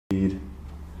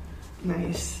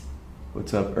Nice.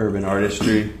 What's up, Urban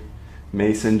Artistry?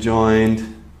 Mason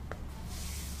joined.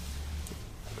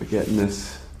 We're getting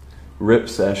this rip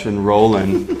session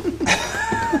rolling.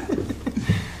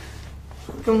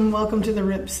 Welcome to the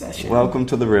rip session. Welcome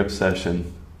to the rip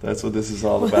session. That's what this is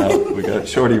all about. We got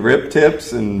Shorty Rip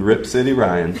Tips and Rip City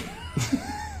Ryan.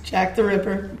 Jack the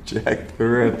Ripper. Jack the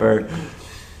Ripper.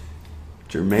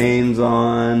 Jermaine's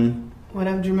on. What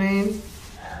up, Jermaine?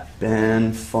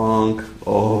 Ben, Funk.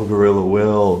 Oh, Gorilla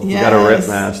Will. Yes. We got a Rip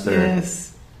Master.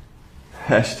 Yes.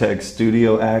 Hashtag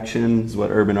studio action is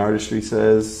what Urban Artistry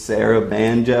says. Sarah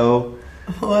Banjo.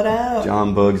 What up?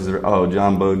 John Bugs.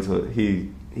 John Bugs.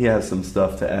 He has some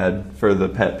stuff to add for the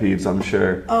pet peeves, I'm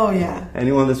sure. Oh, yeah.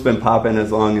 Anyone that's been popping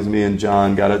as long as me and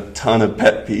John got a ton of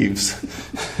pet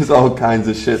peeves. There's all kinds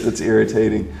of shit that's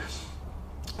irritating.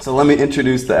 So let me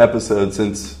introduce the episode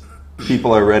since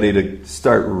people are ready to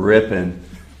start ripping.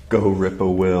 Go Rip a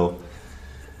Will.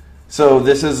 So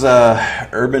this is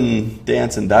Urban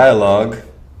Dance and Dialogue.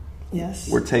 Yes.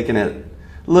 We're taking it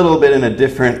a little bit in a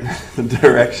different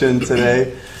direction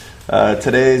today.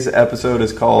 Today's episode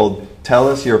is called Tell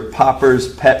Us Your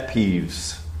Popper's Pet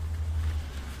Peeves.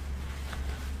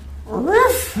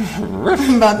 Riff.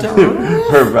 I'm about to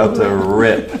riff. We're about to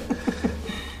rip.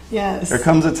 Yes. There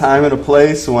comes a time and a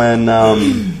place when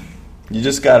you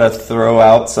just got to throw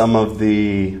out some of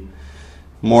the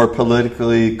more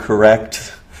politically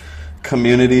correct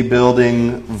community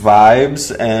building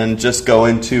vibes and just go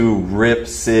into Rip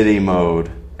City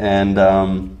mode. And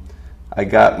I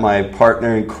got my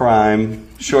partner in crime,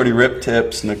 Shorty Rip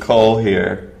Tips, Nicole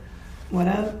here. What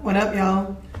up? What up,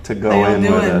 y'all? To go in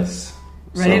with us.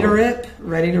 Ready to rip?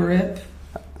 Ready to rip?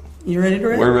 You ready to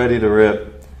rip? We're ready to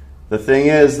rip. The thing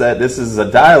is that this is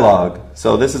a dialogue,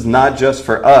 so this is not just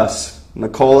for us.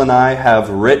 Nicole and I have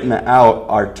written out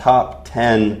our top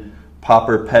 10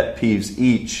 popper pet peeves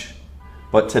each,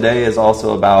 but today is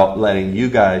also about letting you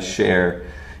guys share,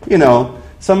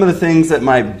 some of the things that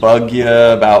might bug you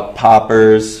about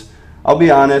poppers. I'll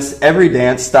be honest, every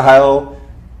dance style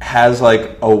has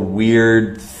like a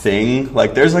weird thing.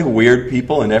 Like there's like weird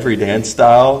people in every dance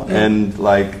style, and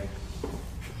like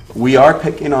we are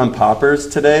picking on poppers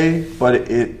today, but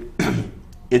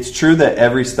it's true that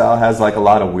every style has like a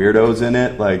lot of weirdos in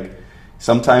it. Like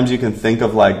sometimes you can think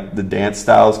of like the dance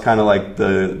styles kind of like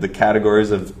the categories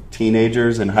of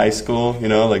teenagers in high school,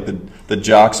 like the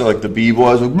jocks are like the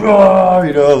b-boys, like,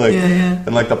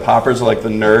 and like the poppers are like the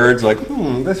nerds, like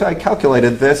this I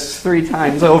calculated this 3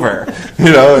 times over,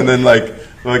 and then like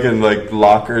fucking like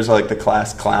lockers are like the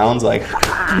class clowns, like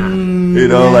I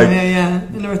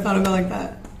never thought about it like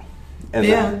that.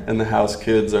 And the house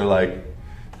kids are like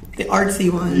the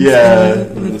artsy ones. Yeah,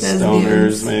 and the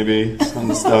stoners maybe. Some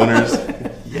of the stoners.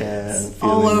 Yeah.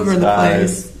 All over the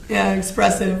place. Yeah,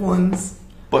 expressive ones.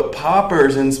 But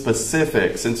poppers in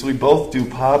specific, since we both do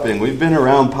popping, we've been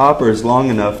around poppers long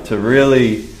enough to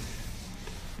really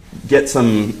get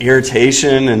some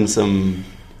irritation and some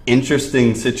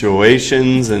interesting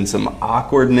situations and some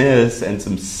awkwardness and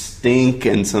some stink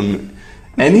and some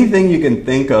anything you can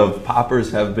think of.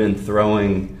 Poppers have been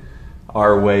throwing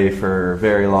our way for a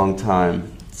very long time.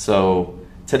 So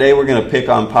today we're going to pick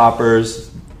on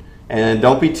poppers, and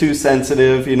don't be too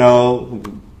sensitive.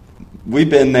 We've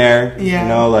been there. Yeah,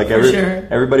 sure.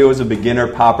 Everybody was a beginner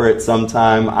popper at some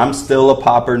time. I'm still a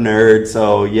popper nerd,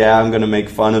 so yeah, I'm going to make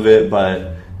fun of it,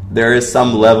 but there is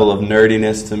some level of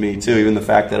nerdiness to me too. Even the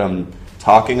fact that I'm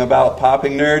talking about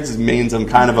popping nerds means I'm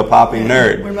kind of a popping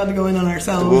nerd. We're about to go in on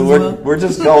ourselves. We're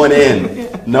just going in.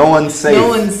 Yeah. No one's safe. No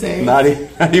one's safe. Not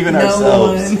even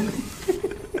ourselves.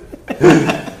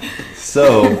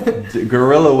 So,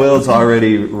 Gorilla Will's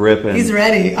already ripping. He's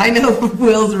ready. I know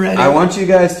Will's ready. I want you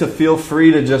guys to feel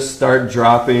free to just start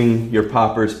dropping your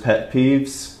popper's pet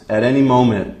peeves at any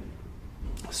moment.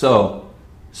 So,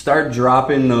 start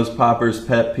dropping those popper's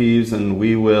pet peeves and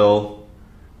we will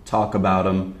talk about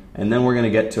them. And then we're going to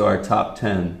get to our top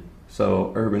 10.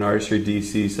 So Urban Artistry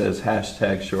DC says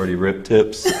hashtag Shorty Rip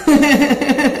Tips.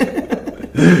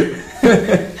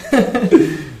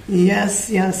 Yes.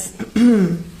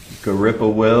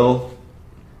 Garippa Will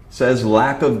says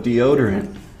lack of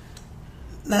deodorant.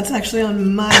 That's actually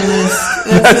on my list.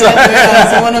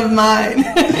 That's one of mine.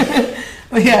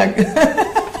 But yeah.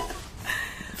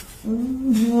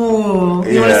 Whoa.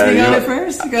 You want to speak on it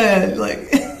first? Go ahead.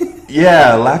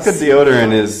 Yeah, lack of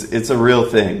deodorant it's a real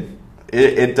thing.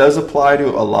 It does apply to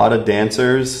a lot of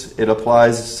dancers. It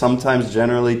applies sometimes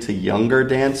generally to younger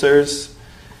dancers,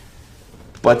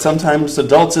 but sometimes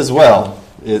adults as well,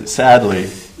 sadly.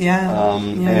 Yeah.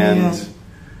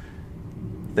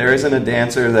 There isn't a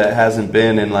dancer that hasn't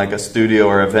been in like a studio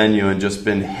or a venue and just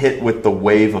been hit with the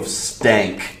wave of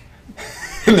stank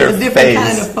in their a different face.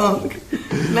 kind of funk.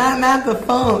 Not the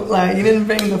funk. Like, you didn't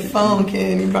bring the funk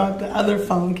in, you brought the other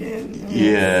funk in.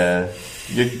 Yeah.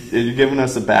 You're giving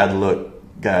us a bad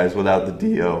look, guys, without the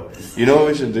deo. You know what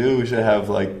we should do? We should have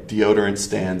like deodorant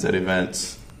stands at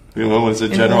events. You know, when it's a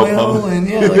general oil public. and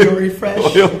like a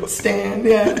refresh Oil. stand,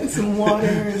 and some water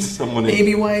and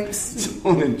baby wipes.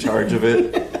 Someone in charge of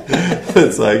it.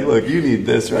 It's like, look, you need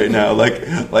this right now. Like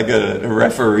a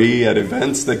referee at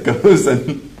events that goes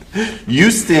and you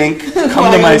stink.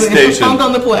 Come to my station. Funk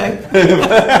on the play.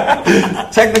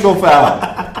 Technical foul.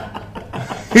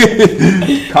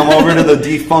 Come over to the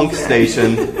defunk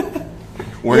station.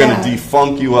 We're gonna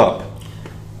defunk you up.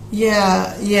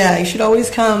 Yeah. You should always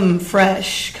come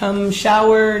fresh. Come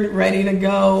showered, ready to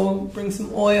go. Bring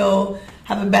some oil.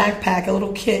 Have a backpack, a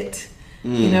little kit.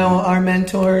 You know, our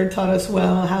mentor taught us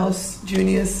well, House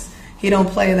Junius. He don't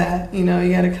play that. You know,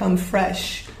 you got to come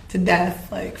fresh to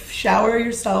death. Like, shower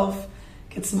yourself,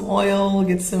 get some oil,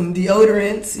 get some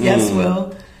deodorants. Yes,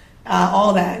 Will.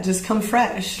 All that. Just come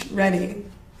fresh, ready.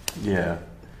 Yeah.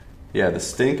 The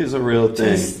stink is a real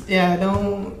thing.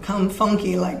 Don't come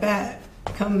funky like that.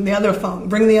 Come the other funk.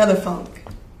 Bring the other funk.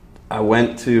 I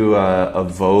went to a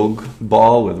Vogue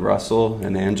ball with Russell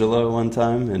and Angela one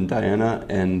time and Diana,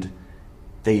 and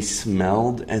they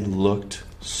smelled and looked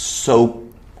so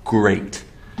great.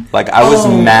 Like, I was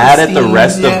mad at the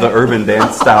rest of the urban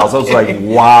dance styles. I was like,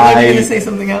 why? Were you going to say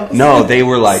something else? No, they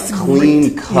were like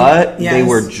clean cut. Yes. They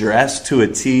were dressed to a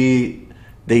T.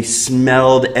 They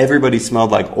smelled, everybody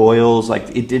smelled like oils.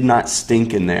 Like, it did not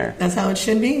stink in there. That's how it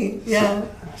should be. Yeah.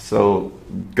 So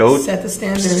go set the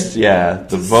standard. Yeah,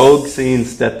 the Vogue scene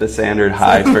set the standard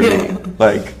high for me.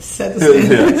 Like, set the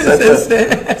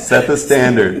standard. Set the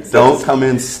standard. Don't come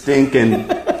in stinking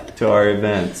to our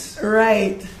events.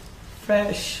 Right.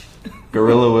 Fresh.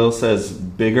 Gorilla Will says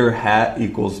bigger hat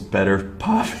equals better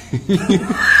popping.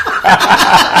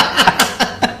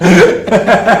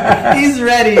 He's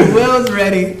ready. Will's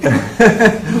ready.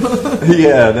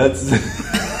 Yeah, that's.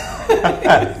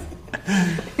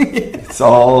 It's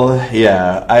all,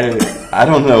 I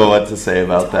don't know what to say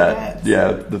about that.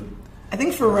 Yeah. I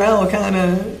think Pharrell kind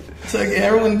of took,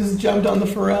 everyone just jumped on the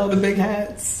Pharrell, the big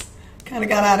hats. Kind of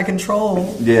got out of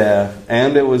control. Yeah,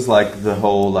 and it was like the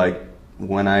whole, like,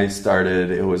 when I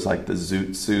started, it was like the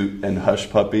zoot suit and hush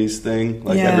puppies thing.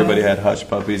 Like, everybody had hush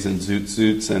puppies and zoot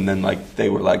suits, and then, like, they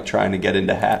were, like, trying to get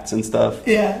into hats and stuff.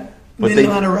 Yeah. But they didn't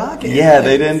know how to rock it. Yeah,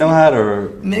 they didn't know how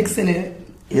to... Mixing it.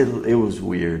 It was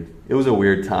weird. It was a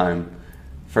weird time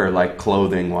for, like,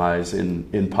 clothing-wise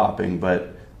in popping,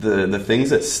 but the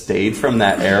things that stayed from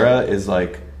that era is,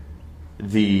 like,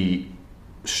 the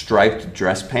striped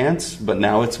dress pants, but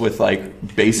now it's with,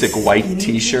 like, basic white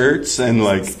T-shirts and,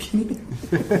 like...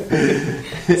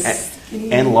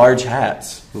 and large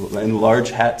hats. And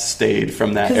large hats stayed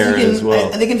from that era as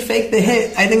well. They can fake the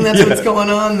hit. I think that's what's going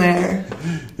on there.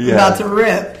 About to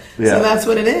rip. Yeah. So that's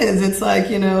what it is. It's like,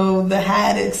 you know, the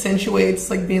hat accentuates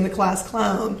like being the class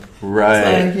clown.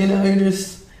 Right. It's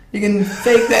like, you can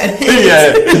fake that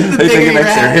hit. They think it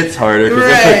makes their hits harder.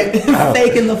 Right. Like,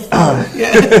 faking the funk.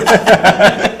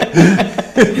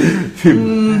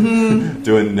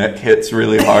 Doing neck hits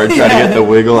really hard, trying to get the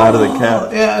wiggle out of the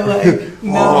cap. Yeah, like,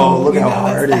 no. Look how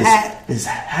hard his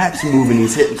hat's moving.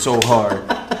 He's hitting so hard.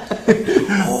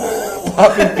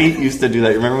 Puppy Pete used to do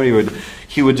that. Remember when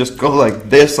he would just go like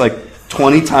this, like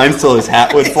 20 times till his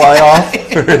hat would fly off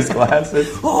or his glasses.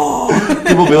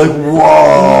 People would be like,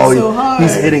 whoa,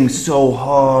 he's hitting so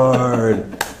hard.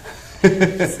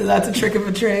 So that's a trick of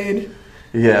a trade.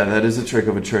 Yeah, that is a trick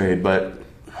of a trade, but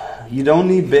you don't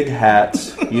need big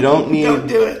hats. You don't need... Don't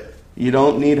do it. You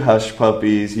don't need hush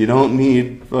puppies. You don't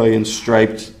need fucking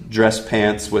striped dress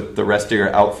pants with the rest of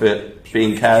your outfit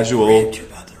being casual.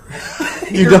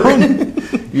 You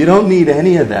don't need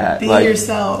any of that. Be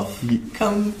yourself.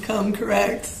 Come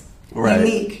correct. Right.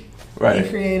 Unique. Right. Be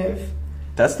creative.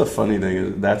 That's the funny thing.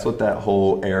 Is that's what that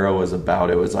whole era was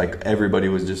about. It was like everybody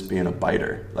was just being a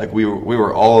biter. Like we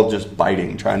were all just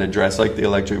biting, trying to dress like the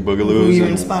Electric Boogaloo. Who you were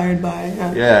inspired by.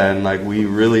 Yeah, and like we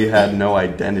really had no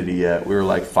identity yet. We were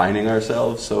like finding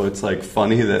ourselves. So it's like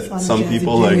funny that some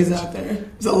people like out there.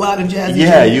 There's a lot of jazzy.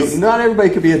 Yeah, J's. not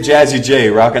everybody could be a Jazzy J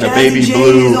rocking Jazzy a baby J's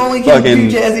blue only fucking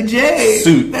Jazzy J.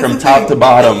 suit That's from the top thing. to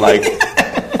bottom, like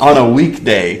on a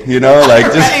weekday. You know, like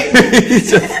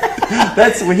just.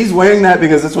 That's he's wearing that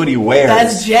because that's what he wears.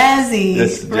 That's jazzy,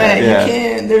 right? Yeah. You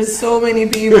can't. There's so many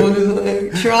people just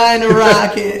like trying to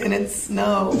rock it, and it's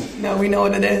no. We know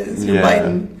what it is. You're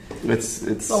biting.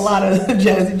 It's a lot of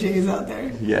Jazzy J's out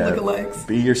there. Yeah, Lookalikes.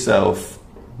 Be yourself.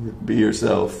 be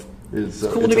yourself. It's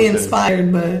cool to be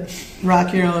inspired, but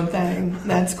rock your own thing.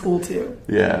 That's cool too.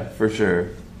 Yeah, for sure.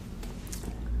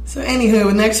 So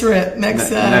anywho, next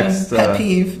pet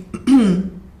peeve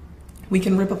we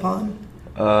can rip upon.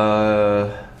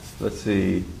 Let's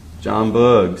see. John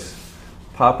Boogs.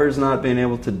 Poppers not being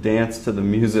able to dance to the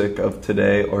music of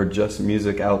today or just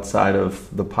music outside of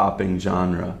the popping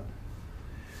genre.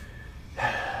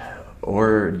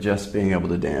 Or just being able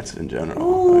to dance in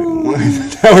general. Like,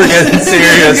 now we're getting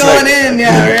serious. Going in,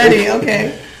 yeah, already.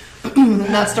 Okay.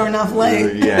 Not starting off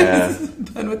late. Yeah.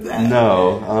 Done with that.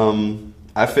 No.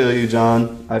 I feel you,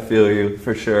 John. I feel you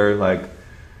for sure. Like,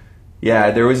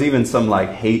 yeah, there was even some like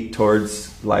hate towards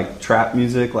like trap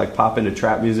music, like pop into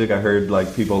trap music. I heard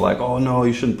like people like, oh no,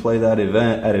 you shouldn't play that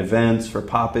at events for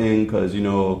popping because, you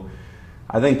know,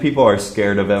 I think people are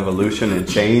scared of evolution and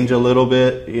change a little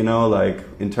bit, you know, like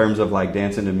in terms of like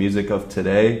dancing to music of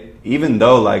today. Even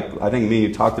though like I think me and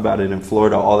you talked about it in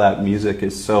Florida, all that music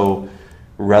is so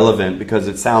relevant because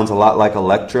it sounds a lot like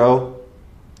electro.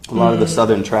 A lot of the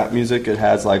southern trap music, it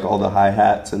has like all the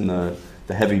hi-hats and the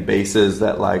heavy basses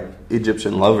that like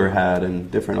Egyptian Lover had and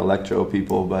different electro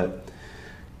people. But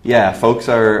yeah, folks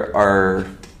are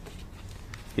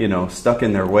you know, stuck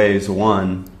in their ways,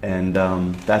 one, and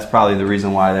that's probably the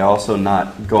reason why they're also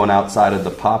not going outside of the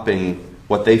popping,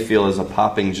 what they feel is a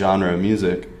popping genre of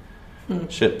music.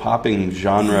 Shit, popping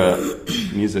genre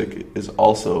music is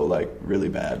also like really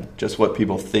bad. Just what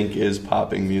people think is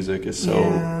popping music is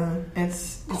so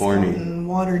it's corny and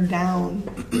watered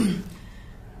down.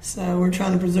 So we're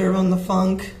trying to preserve on the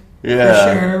funk.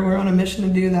 Yeah, for sure. We're on a mission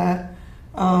to do that.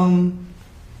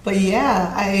 But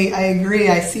yeah, I agree.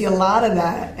 I see a lot of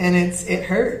that, and it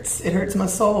hurts. It hurts my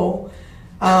soul.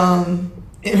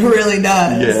 It really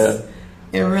does.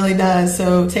 Yeah, it really does.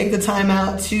 So take the time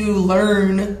out to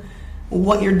learn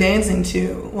what you're dancing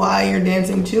to, why you're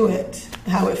dancing to it,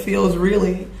 how it feels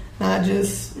really, not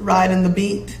just riding the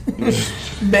beat,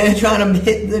 trying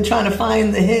to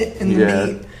find the hit in the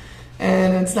beat,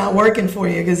 and it's not working for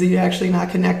you because you're actually not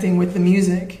connecting with the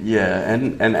music. Yeah,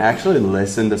 and actually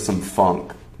listen to some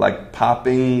funk. Like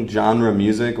popping genre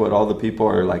music, what all the people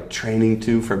are like training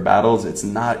to for battles, it's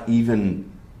not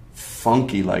even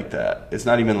funky like that. It's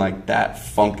not even like that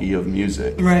funky of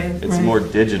music. Right. It's more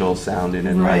digital sounding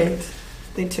and right. Like,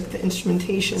 they took the live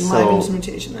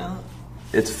instrumentation out.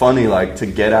 It's funny, like to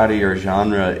get out of your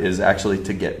genre is actually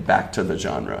to get back to the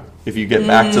genre. If you get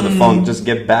back to the funk, just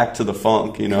get back to the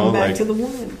funk, you know? Come back to the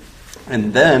one.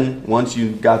 And then once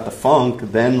you got the funk,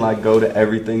 then like go to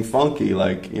everything funky,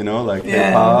 like, you know, like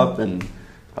hip hop and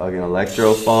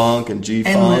electro funk and G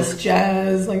funk, endless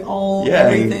jazz, like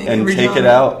everything, and take it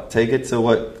out, take it to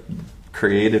what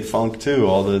created funk too.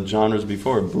 All the genres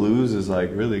before, blues is like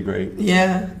really great.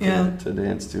 To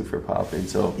dance to for popping.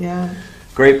 So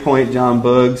great point, John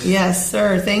Boogs. Yes,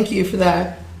 sir. Thank you for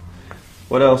that.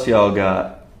 What else y'all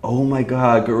got? Oh my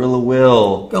God, Gorilla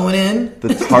Will going in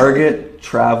the Target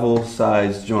travel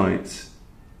size joints.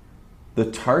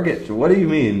 The Target. What do you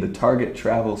mean? The Target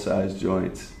travel size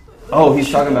joints. Oh,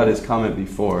 he's talking about his comment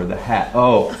before the hat.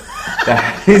 Oh,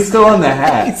 he's still on the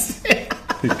hat.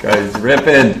 This guy's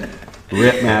ripping.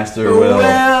 Rip Master Will. The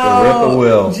Rip a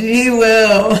Will. Gee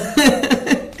Will.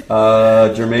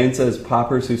 Jermaine says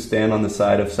poppers who stand on the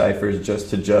side of ciphers just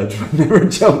to judge would never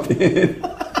jump in.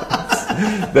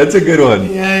 That's a good one.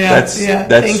 That's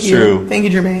Thank true. You. Thank you,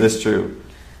 Jermaine. That's true.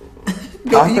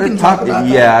 You can talk about that.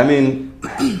 Yeah, I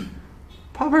mean,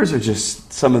 poppers are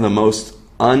just some of the most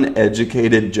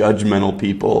uneducated, judgmental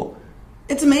people.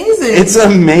 It's amazing. It's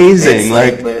amazing.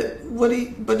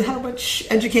 But how much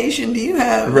education do you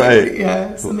have? Right. Yeah,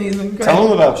 it's amazing. Tell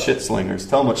them about shit slingers.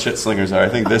 Tell them what shit slingers are. I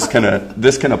think this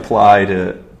can apply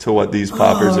to what these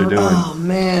poppers are doing. Oh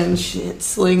man, shit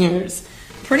slingers.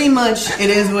 Pretty much, it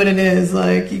is what it is.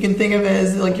 Like you can think of it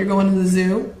as like you're going to the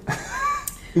zoo,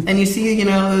 and you see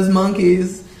those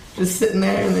monkeys just sitting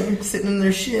there and they're sitting in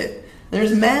their shit. They're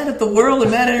just mad at the world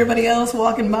and mad at everybody else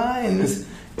walking by and just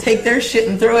take their shit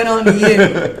and throw it onto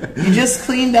you. You just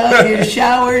cleaned up, you're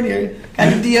showered, you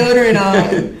got your deodorant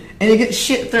on, and you get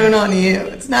shit thrown onto you.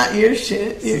 It's not your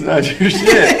shit. It's not your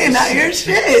shit. Not your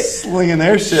shit. Slinging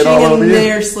their shit all over you.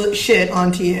 Their shit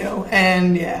onto you.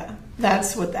 And yeah,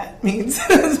 that's what that means.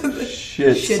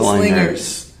 Shit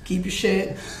slingers. Keep your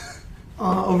shit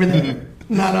over there,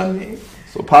 not on me.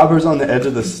 So poppers on the edge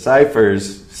of the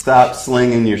ciphers, stop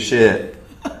slinging your shit.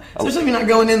 Especially if you're not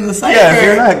going in the cipher. Yeah, if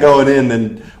you're not going in,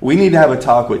 then we need to have a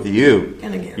talk with you.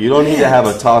 You don't need to have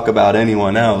a talk about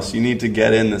anyone else. You need to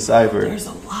get in the cipher. There's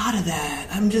a lot of that.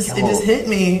 It just hit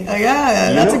me.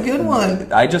 Yeah, that's a good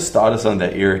one. I just thought of something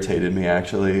that irritated me,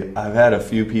 actually. I've had a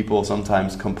few people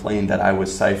sometimes complain that I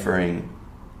was ciphering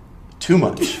too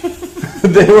much.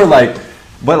 They were like,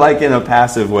 but like in a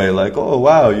passive way, like, oh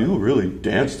wow, you really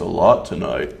danced a lot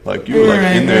tonight. Like you were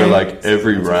like in there like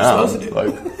every round.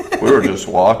 Like we were just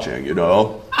watching, you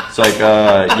know. It's like,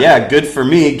 yeah, good for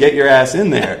me. Get your ass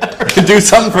in there. Do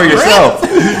something for yourself.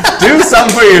 Do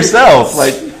something for yourself.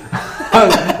 Like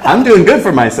I'm doing good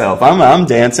for myself. I'm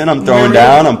dancing. I'm throwing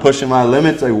down. I'm pushing my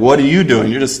limits. Like, what are you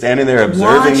doing? You're just standing there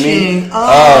observing me.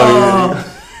 I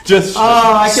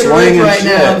can relate right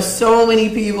now. So many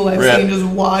people I've seen just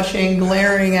watching,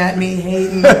 glaring at me,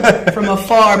 hating from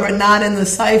afar, but not in the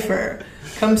cipher.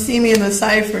 Come see me in the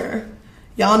cipher.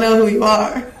 Y'all know who you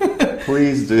are.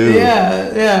 Please do.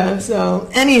 Yeah. So,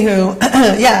 anywho,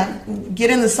 yeah, get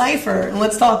in the cipher and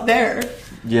let's talk there.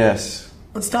 Yes.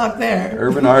 Let's talk there.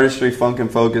 Urban Artistry Funk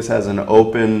and Focus has an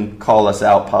open call us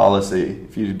out policy.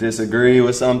 If you disagree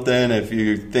with something, if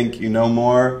you think you know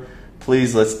more,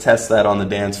 please let's test that on the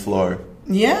dance floor.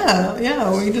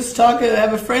 Yeah. We just talk,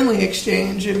 have a friendly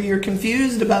exchange. If you're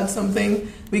confused about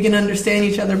something, we can understand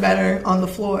each other better on the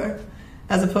floor,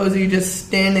 as opposed to you just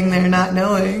standing there not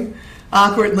knowing,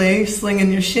 awkwardly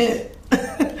slinging your shit.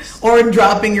 Or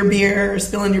dropping your beer or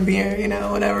spilling your beer,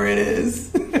 whatever it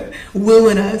is.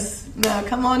 Wooing us. No,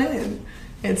 come on in.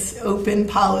 It's open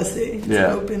policy. It's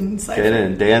open cipher. Get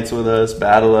in, dance with us,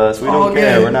 battle us. We don't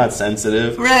care. We're not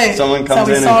sensitive. Right. Someone comes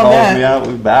in and calls me out,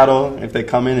 we battle. If they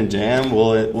come in and jam,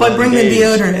 we'll But bring engage. the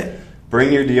deodorant.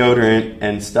 Bring your deodorant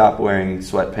and stop wearing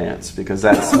sweatpants, because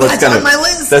that's what's that's on my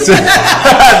list. That's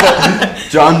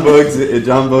John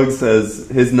Buggs says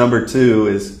his number 2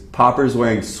 is poppers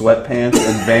wearing sweatpants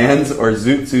and Vans or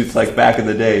zoot suits like back in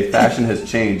the day. Fashion has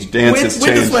changed. Dance has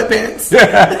changed. With the sweatpants.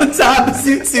 Yeah. Top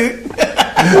zoot suit.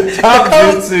 Top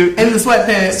zoot suit. And the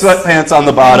sweatpants. Sweatpants on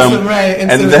the bottom. Right.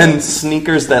 And then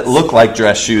sneakers that look like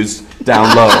dress shoes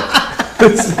down low.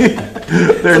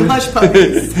 They're some hush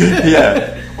puppies.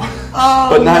 Yeah.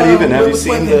 But not even. Have you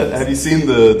seen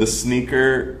the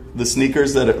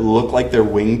sneakers that look like they're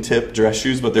wingtip dress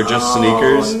shoes, but they're just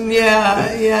sneakers?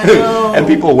 Yeah. No. And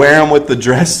people wear them with the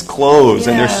dress clothes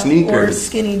and they're sneakers. Or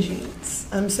skinny jeans.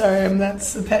 I'm sorry,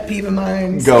 that's a pet peeve of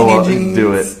mine.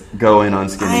 Do it. Go in on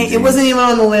skinny jeans. It wasn't even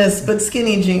on the list, but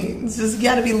skinny jeans. Just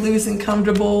got to be loose and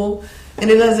comfortable. And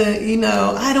it doesn't,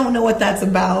 I don't know what that's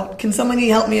about. Can somebody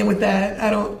help me with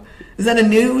that? Is that a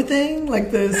new thing?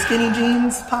 Like the skinny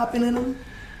jeans popping in them?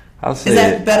 I'll say is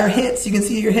that better hits? You can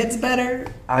see your hits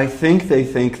better? I think they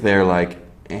think they're like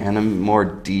more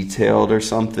detailed or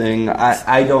something.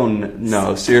 I don't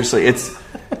know. Seriously,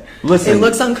 listen. It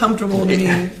looks uncomfortable to me.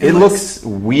 It looks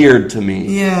weird to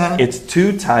me. Yeah. It's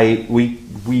too tight.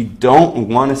 We don't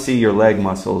want to see your leg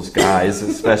muscles, guys,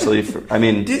 especially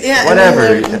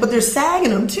whatever. But they're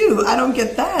sagging them too. I don't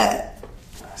get that.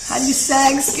 How do you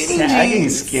sag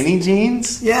skinny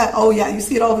jeans? Yeah. Oh, yeah. You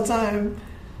see it all the time.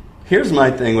 Here's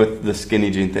my thing with the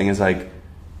skinny jean thing is like,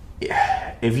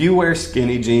 if you wear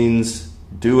skinny jeans,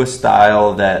 do a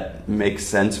style that makes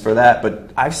sense for that.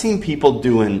 But I've seen people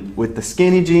doing with the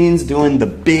skinny jeans, doing the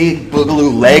big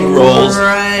boogaloo leg rolls,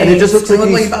 and it just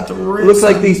looks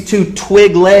like these 2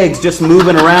 twig legs just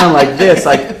moving around like this.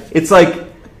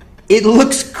 It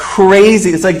looks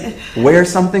crazy. It's like, wear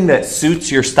something that suits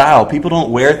your style. People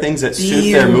don't wear things that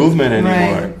suit their movement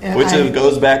anymore, which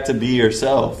goes back to be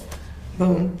yourself.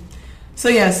 Boom. So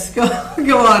yes, go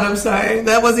on. I'm sorry.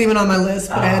 That wasn't even on my list,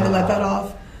 but I had to let that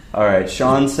off. All right.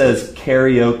 Sean says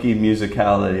karaoke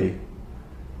musicality.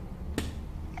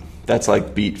 That's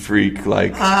like beat freak,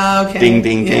 like ding,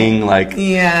 ding, ding, like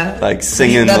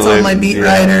singing. That's on my beat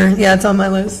writer. Yeah, it's on my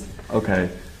list. Okay.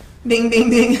 Ding, ding,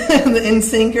 ding. The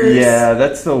NSYNCers. Yeah,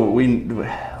 that's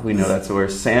we know that's the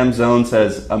worst. Sam Zone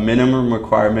says a minimum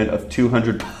requirement of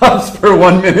 200 pops per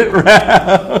 1 minute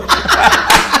round.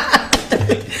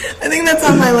 I think that's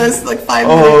on my list, like 5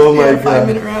 minute, 5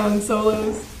 minute round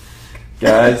solos.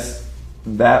 Guys,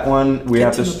 that one we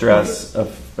have to stress a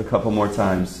couple more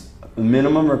times. A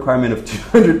minimum requirement of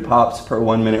 200 pops per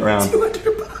 1 minute round.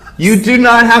 200 pops. You do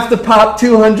not have to pop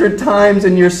 200 times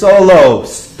in your solo.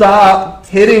 Stop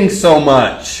hitting so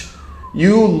much.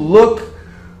 You look...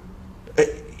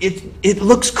 It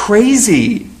looks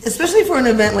crazy. Especially for an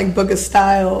event like Book of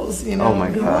Styles, Oh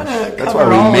my gosh. That's why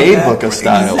we made Book of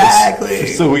Styles. Exactly.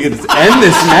 So we could end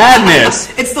this madness.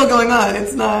 It's still going on.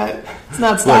 It's not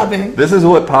stopping. Look, this is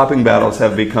what popping battles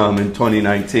have become in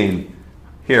 2019.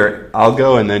 Here, I'll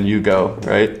go and then you go,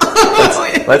 right?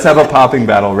 Let's have a popping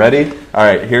battle. Ready? All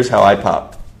right, here's how I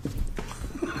pop.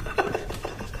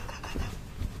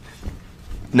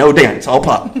 No dance, all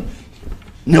pop.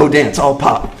 No dance, all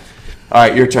pop. All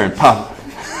right, your turn. Pop.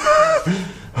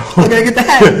 I gotta get the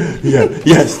head. Yeah.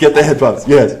 Yes, get the head pops.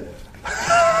 Yes.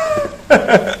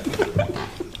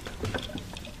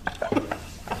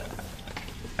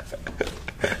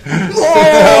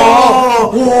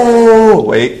 Whoa!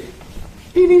 Wait.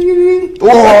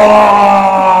 Whoa!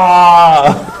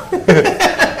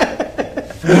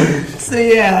 So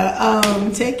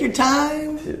yeah, take your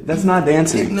time. That's not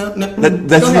dancing. No.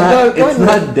 That's Go not. ahead, go It's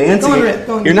ahead. not dancing. Go on, Rick,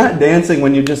 go on. You're not dancing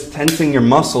when you're just tensing your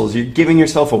muscles. You're giving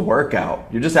yourself a workout.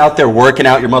 You're just out there working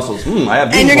out your muscles. I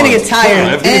have these. And you're gonna muscles. get tired. I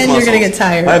have these And you're gonna muscles. get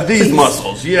tired. I have these Please.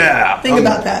 muscles. Yeah. Think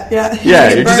about that. Yeah. Yeah,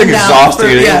 You you're get just burned out exhausted. for-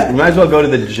 yeah. You might as well go to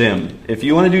the gym. If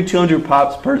you want to do 200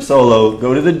 pops per solo,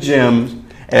 go to the gym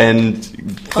and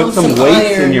put Pump some some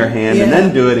weights iron. in your hand and Yeah.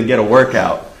 then do it and get a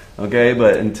workout. Okay,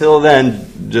 but until then,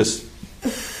 just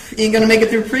You ain't gonna make it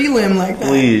through prelim like that.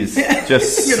 please,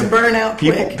 just You're gonna burn out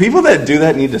quick. People that do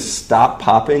that need to stop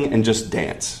popping and just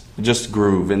dance, just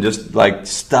groove, and just like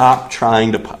stop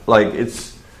trying to pop. Like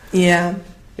it's Yeah.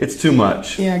 too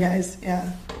much. Yeah, guys. Yeah.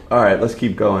 All right, let's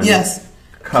keep going. Yes.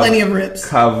 Plenty of rips.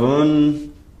 Kavun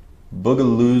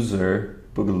Boogalooser.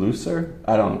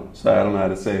 I don't know how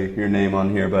to say your name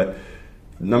on here, but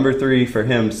number 3 for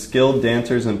him, skilled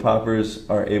dancers and poppers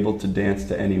are able to dance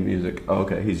to any music. Oh,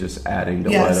 okay, he's just adding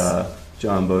to Yes. what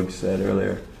John Boog said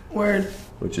earlier, Word.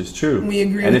 which is true. We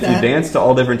agree and with if that. you dance to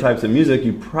all different types of music,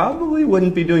 you probably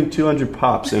wouldn't be doing 200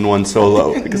 pops in one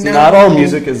solo, because No. not all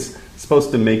music is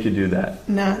supposed to make you do that.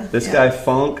 Nah. This yeah. guy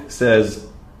Funk says,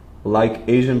 like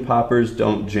Asian poppers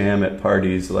don't jam at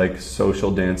parties like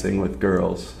social dancing with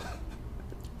girls.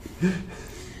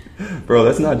 Bro,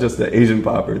 that's not just the Asian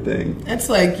popper thing. It's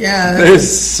like, yeah. There's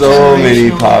so many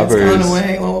generational. poppers. It's gone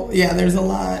away. Well, yeah, there's a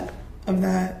lot of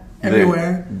that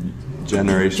everywhere.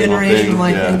 Generational Generational, thing.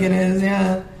 I Yeah. think it is,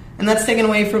 yeah. And that's taken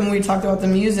away from when we talked about the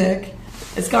music.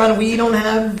 It's gone. We don't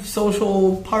have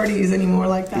social parties anymore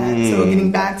like that. So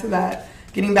getting back to that,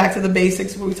 getting back to the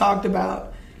basics of what we talked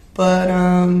about. But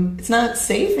it's not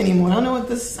safe anymore. I don't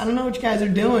know what you guys are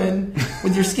doing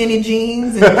with your skinny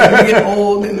jeans and you're getting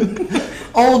old and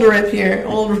old rip here,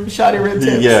 old shoddy rip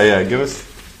tips. Yeah, give us.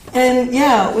 And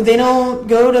yeah, they don't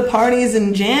go to parties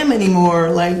and jam anymore.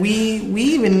 Like we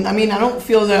even, I mean, I don't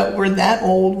feel that we're that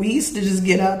old. We used to just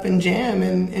get up and jam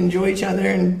and enjoy each other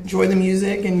and enjoy the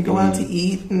music and go out to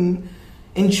eat and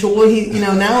enjoy,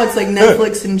 now it's like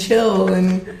Netflix and chill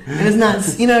and it's not,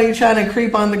 you're trying to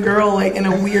creep on the girl like in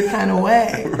a weird kind of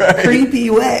way, Right. creepy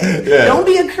way. Yeah. Don't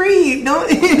be a creep. Don't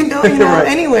Right.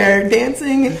 anywhere,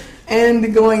 dancing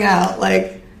and going out.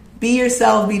 Like be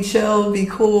yourself, be chill, be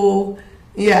cool.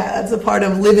 Yeah, that's a part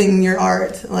of living your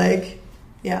art. Like,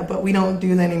 yeah, but we don't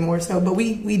do that anymore. So, but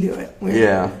we do it.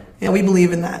 Yeah, we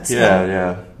believe in that. So.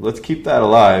 Yeah. Let's keep that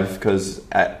alive, because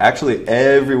actually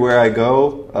everywhere I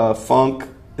go, funk,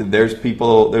 there's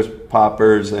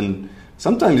poppers, and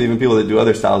sometimes even people that do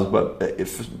other styles. But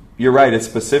if you're right, it's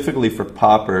specifically for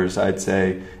poppers, I'd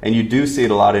say, and you do see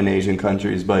it a lot in Asian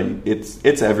countries, but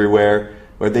it's everywhere,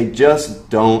 where they just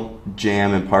don't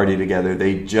jam and party together.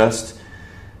 They just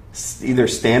either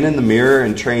stand in the mirror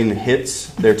and train hits,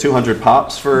 their 200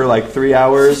 pops for like 3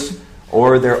 hours,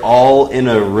 or they're all in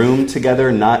a room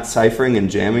together, not ciphering and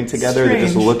jamming together. They're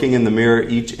just Strange. looking in the mirror,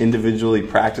 each individually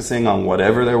practicing on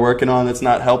whatever they're working on that's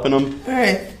not helping them. All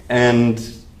right. And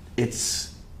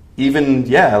it's even,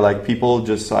 like people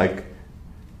just like,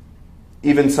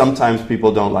 even sometimes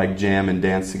people don't like jam and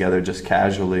dance together just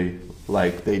casually.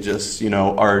 Like they just,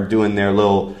 are doing their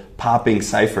little popping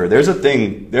cipher. There's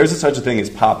such a thing as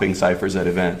popping ciphers at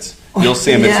events. You'll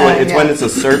see them. It's when it's a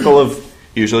circle of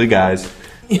usually guys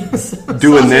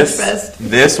doing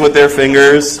this with their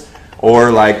fingers,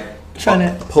 or like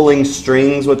pulling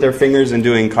strings with their fingers and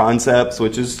doing concepts,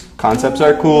 concepts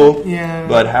are cool. Yeah.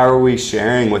 But how are we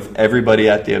sharing with everybody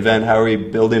at the event? How are we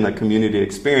building a community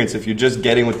experience if you're just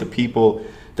getting with the people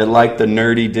that like the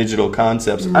nerdy digital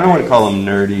concepts? Right. I don't want to call them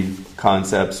nerdy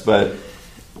concepts, but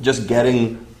just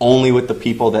getting only with the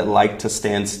people that like to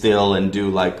stand still and do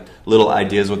like little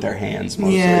ideas with their hands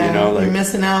mostly, you're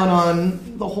missing out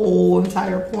on the whole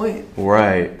entire point.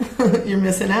 Right. You're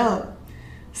missing out.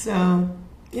 So,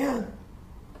 yeah.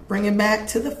 Bring it back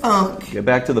to the funk. Get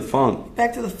back to the funk.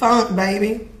 Back to the funk,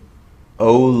 baby.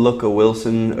 Oh, Luca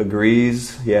Wilson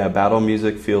agrees. Yeah, battle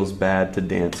music feels bad to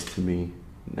dance to me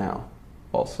now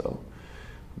also.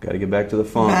 Got to get back to the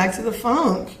funk. Back to the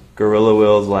funk. Gorilla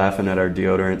Will's laughing at our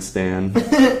deodorant stand.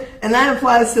 And that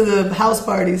applies to the house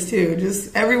parties too.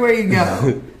 Just everywhere you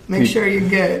go, make sure you're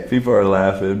good. People are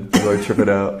laughing. People are tripping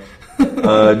out.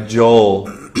 Joel,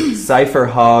 cipher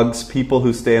hogs, people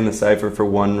who stay in the cipher for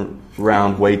one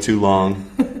round way too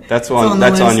long. That's on your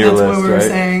That's list, what we were right?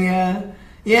 saying, yeah.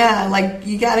 Yeah, like,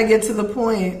 you got to get to the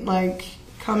point. Like,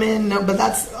 come in. No, but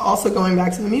that's also going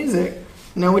back to the music.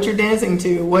 Know what you're dancing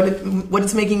to, what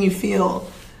it's making you feel.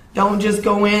 Don't just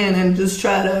go in and just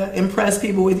try to impress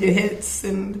people with your hits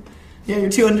and your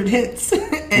 200 hits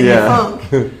and your funk.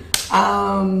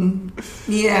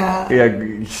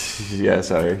 Yeah,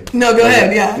 sorry. No, go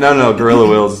ahead, yeah. No, Gorilla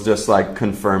Will's just like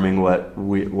confirming what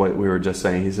we were just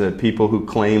saying. He said people who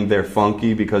claim they're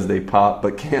funky because they pop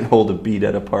but can't hold a beat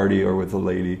at a party or with a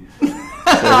lady.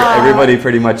 So everybody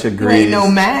pretty much agrees. Ain't no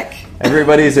Mac.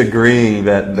 Everybody's agreeing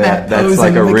that's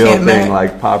like a real thing.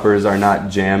 Like poppers are not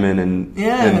jamming and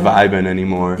vibing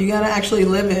anymore. You gotta actually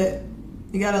live it.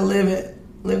 You gotta live it.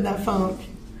 Live that funk.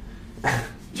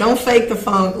 Don't fake the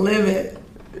funk. Live it.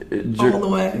 All the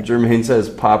way. Jermaine says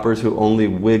poppers who only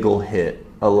wiggle hit.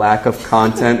 A lack of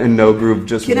content and no groove,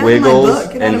 just Get wiggles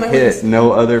and hit. list.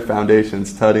 No other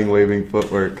foundations, tutting, waving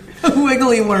footwork.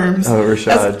 Wiggly worms. Oh,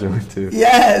 Rashad joined too.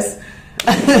 Yes.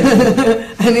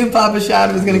 I knew Papa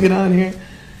Shad was going to get on here.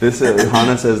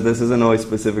 Hannah says this isn't always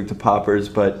specific to poppers,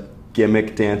 but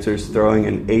gimmick dancers throwing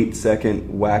an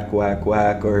 8-second whack, whack,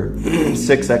 whack, or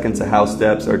 6 seconds of house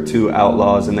steps, or 2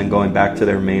 outlaws, and then going back to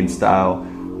their main style,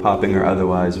 popping or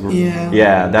otherwise.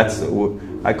 Yeah, that's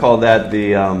I call that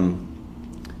the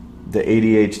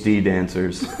ADHD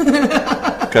dancers,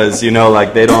 because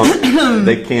like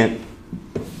they can't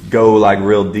go like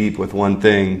real deep with one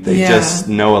thing. They just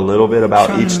know a little bit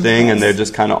about each thing, and they're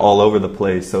just kind of all over the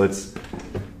place. So it's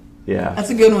that's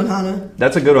a good one, Hannah.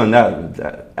 That's a good one.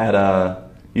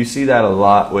 You see that a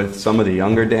lot with some of the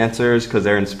younger dancers because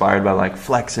they're inspired by like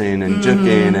flexing and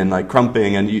juking and like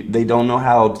crumping, and they don't know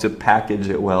how to package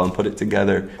it well and put it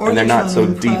together, and they're not so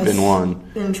deep in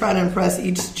one. They're trying to impress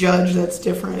each judge that's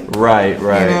different. Right.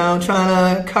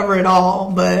 Trying to cover it all,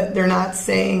 but they're not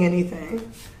saying anything.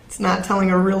 It's not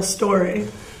telling a real story.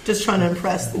 Just trying to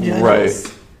impress the judges.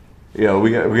 Right. Yeah,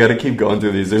 we got to keep going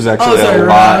through these. There's actually a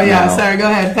lot now. Sorry, go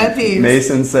ahead. Pet peeves.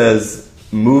 Mason says,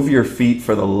 move your feet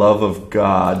for the love of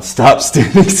God. Stop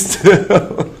standing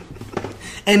still.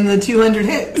 And the 200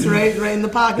 hits, right in the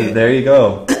pocket. There you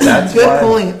go. That's good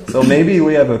point. So maybe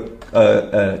we have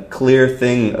a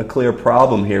clear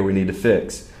problem here we need to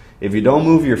fix. If you don't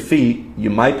move your feet,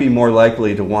 you might be more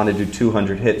likely to want to do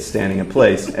 200 hits standing in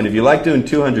place. And if you like doing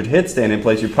 200 hits standing in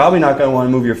place, you're probably not going to want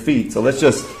to move your feet. So let's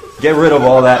just get rid of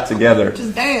all that together.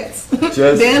 Just dance.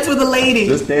 Dance with a lady.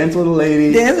 Just dance with a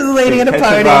lady. Dance with a lady at a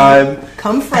party. Vibe.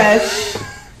 Come fresh.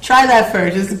 Try that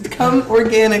first. Just come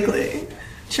organically.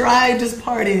 Try just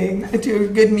partying to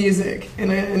good music in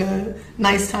a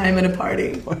nice time at a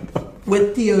party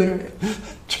with deodorant.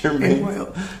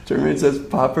 Jermaine says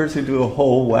poppers who do a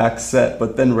whole wax set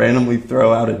but then randomly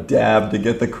throw out a dab to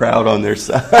get the crowd on their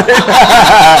side.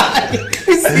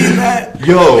 We've seen that.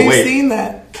 We've seen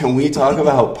that. Can we talk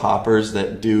about poppers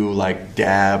that do like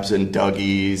dabs and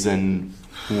Dougies and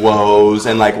woes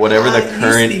and like whatever the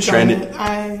current trend is?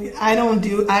 I don't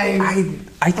do.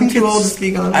 I'm too old to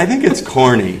speak on it. I think it's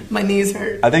corny. My knees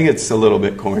hurt. I think it's a little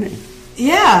bit corny.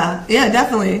 Yeah,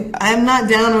 definitely. I'm not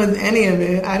down with any of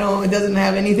it. It doesn't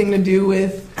have anything to do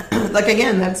with, like,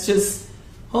 again, that's just,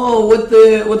 what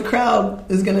the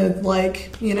crowd is gonna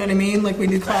like, you know what I mean? Like we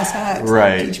do class hacks.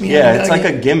 Right. Teach me it's like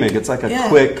a gimmick. It's like a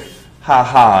quick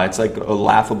ha-ha. It's like a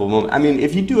laughable moment. I mean,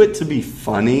 if you do it to be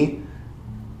funny,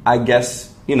 I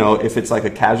guess, if it's like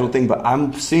a casual thing, but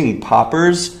I'm seeing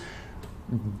poppers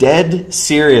dead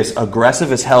serious,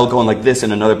 aggressive as hell, going like this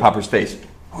in another popper's face.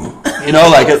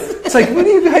 Like it's like, what are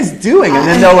you guys doing? And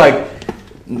then they'll like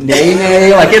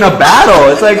nay, like in a battle.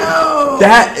 It's like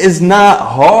that is not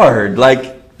hard.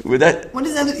 Like with that. What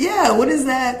is that? Yeah. What is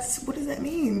that? What does that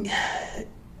mean?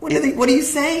 What are you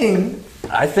saying?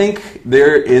 I think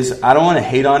there is. I don't want to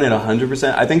hate on it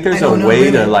 100%. I think there's a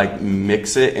way to like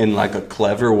mix it in like a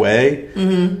clever way.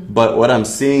 Mm-hmm. But what I'm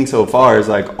seeing so far is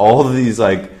like all of these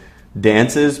like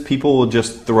dances, people will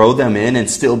just throw them in and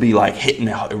still be like hitting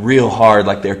it real hard,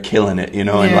 like they're killing it, and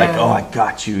like, I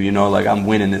got you, like I'm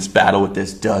winning this battle with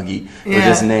this Dougie or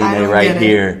this nay right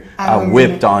here. I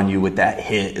whipped on you with that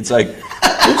hit. It's like,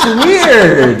 it's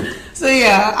weird. So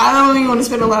I don't even want to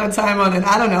spend a lot of time on it.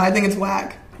 I don't know. I think it's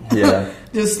whack. Yeah.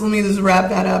 Let me wrap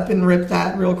that up and rip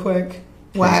that real quick.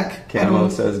 Whack. Camo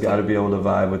says, got to be able to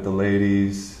vibe with the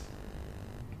ladies.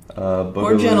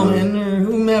 Or gentlemen, or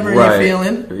whomever you're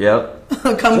feeling. Yep.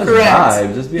 Come Just correct.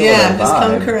 vibe. Just be able Yeah, to just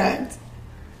come vibe. correct.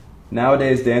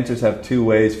 Nowadays, dancers have two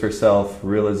ways for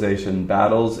self-realization: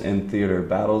 battles and theater.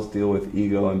 Battles deal with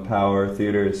ego and power.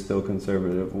 Theater is still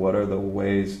conservative. What are the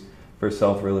ways for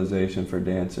self-realization for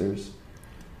dancers?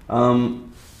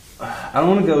 I don't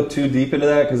want to go too deep into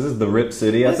that because this is the Rip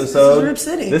City episode. This is Rip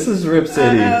City. This is Rip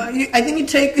City. I think you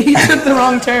took the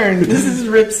wrong turn. This is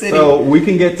Rip City. So we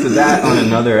can get to that on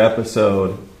another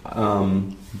episode.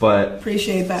 But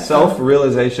appreciate that.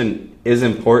 Self-realization is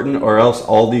important, or else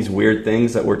all these weird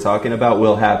things that we're talking about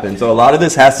will happen. So a lot of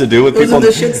this has to do with Those people. are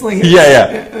the shit slingers.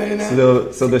 Yeah.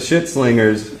 So the shit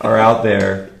slingers are out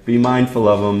there. Be mindful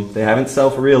of them. They haven't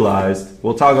self-realized.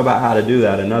 We'll talk about how to do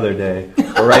that another day.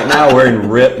 But right now we're in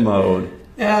rip mode.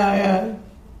 Yeah.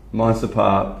 Monster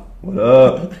Pop, what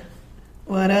up?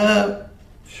 What up?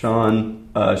 Sean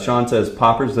says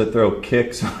poppers that throw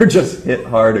kicks or just hit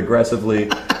hard aggressively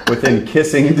within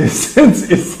kissing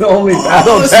distance is the only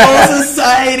battle tag. Soul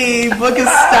Society, Book of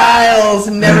Styles,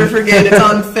 never forget, it's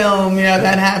on film. Yeah,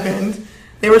 that happened.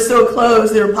 They were so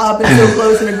close, they were popping so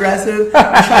close and aggressive,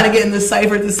 trying to get in the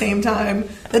cipher at the same time,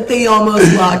 that they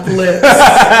almost locked lips.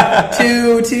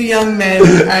 Two young men.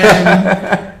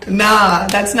 And nah,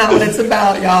 that's not what it's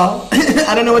about, y'all.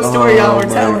 I don't know what story y'all were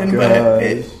telling,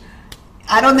 but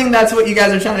I don't think that's what you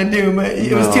guys are trying to do, but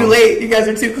it was too late. You guys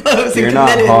are too close. You're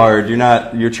not hard.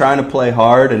 You're trying to play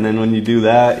hard, and then when you do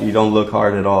that, you don't look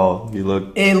hard at all. You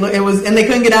look. It was, and they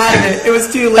couldn't get out of it. It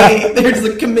was too late. They're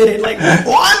just committed. Like,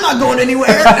 well, I'm not going anywhere,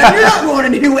 and you're not going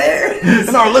anywhere.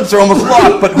 And our lips are almost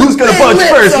locked, but who's gonna budge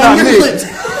first? Not me.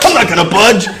 I'm not gonna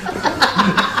budge.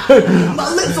 My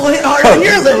lips will hit harder than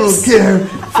your lips. I don't care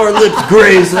if our lips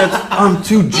graze. I'm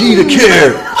too G to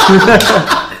care.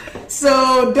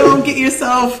 So don't get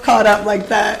yourself caught up like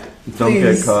that. Don't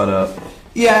get caught up.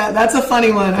 Yeah, that's a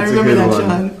funny one. I remember that,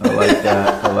 Sean. I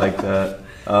like that.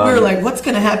 We were like, what's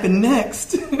going to happen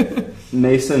next?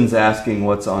 Mason's asking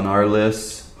what's on our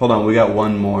list. Hold on, we got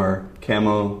one more.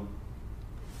 Camo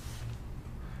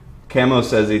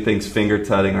says he thinks finger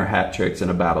tutting or hat tricks in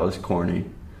a battle is corny.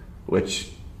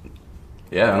 Which,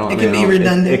 yeah, I don't know. It can be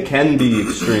redundant. It can be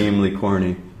extremely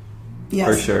corny. Yes.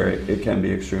 For sure, it can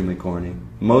be extremely corny.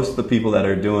 Most of the people that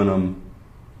are doing them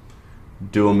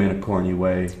do them in a corny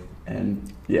way,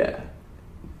 and yeah.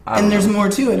 And there's more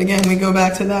to it. Again, we go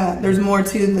back to that. There's more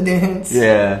to the dance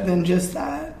than just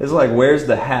that. It's like, where's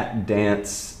the hat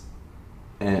dance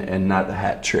and not the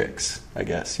hat tricks, I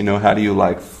guess. You know, how do you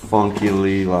like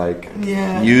funkily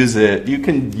use it? You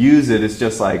can use it. It's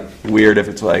just like weird if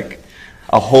it's like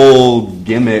a whole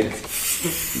gimmick.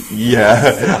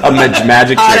 Yeah, a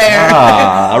magic trick.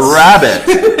 A rabbit.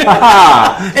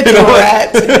 It's a rat.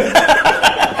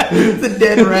 It's a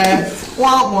dead rat.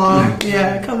 Womp womp.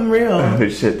 Yeah, come real. Oh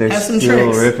shit, they're Have some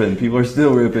still tricks. ripping. People are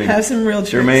still ripping. Have some real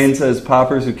tricks. Jermaine says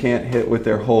poppers who can't hit with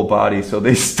their whole body, so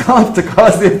they stomp to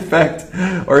cause the effect,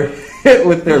 or hit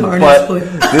with their butt.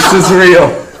 This is real.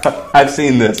 I've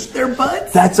seen this. Their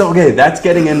butts? That's okay. That's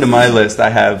getting into my list. I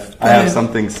have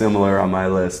something similar on my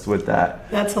list with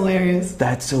that. That's hilarious.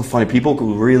 That's so funny. People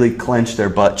really clench their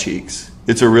butt cheeks.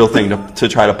 It's a real thing to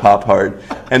try to pop hard.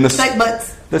 And Tight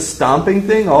butts. the stomping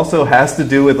thing also has to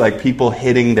do with like people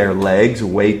hitting their legs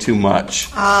way too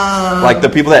much. Like the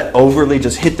people that overly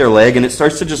just hit their leg and it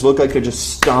starts to just look like they're just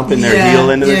stomping their heel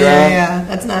into the ground. Yeah,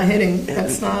 that's not hitting.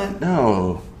 That's not.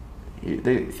 No.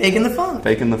 Faking the funk.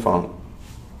 Faking the funk.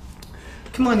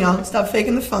 Come on, y'all. Stop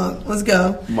faking the funk. Let's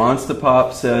go. Monster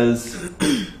Pop says,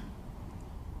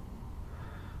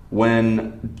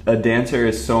 when a dancer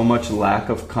is so much lack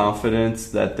of confidence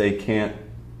that they can't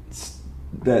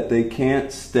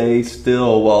stay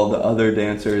still while the other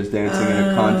dancer is dancing in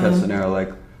a contest scenario,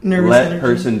 like let energy.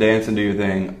 person dance and do your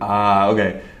thing.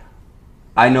 Okay.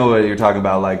 I know what you're talking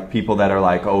about, like people that are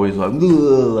like always like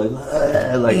mocking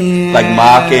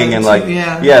and like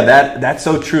that's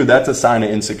so true. That's a sign of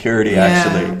insecurity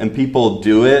actually, and people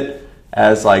do it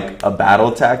as like a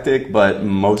battle tactic, but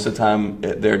most of the time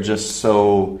they're just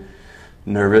so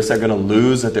nervous they're gonna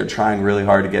lose that they're trying really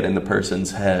hard to get in the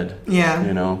person's head. Yeah,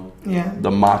 you know, the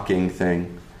mocking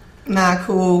thing. Not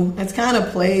cool. It's kind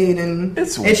of played, and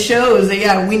it shows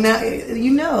that we now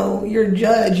you're a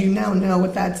judge. You now know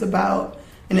what that's about.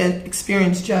 An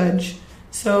experienced judge.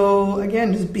 So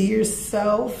again, just be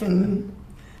yourself and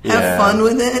have fun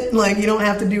with it. Like you don't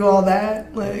have to do all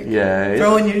that. Like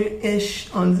throwing your ish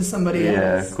onto somebody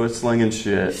else. Yeah, quit slinging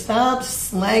shit. Stop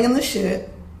slanging the shit.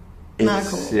 Not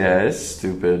cool. Yeah, it's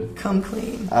stupid. Come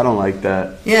clean. I don't like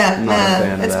that. Yeah, I'm not a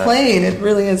fan of it's that. played. It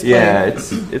really is played. Yeah,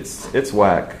 it's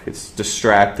whack. It's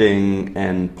distracting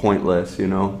and pointless, you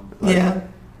know? Yeah.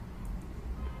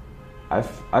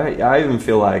 I even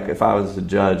feel like if I was a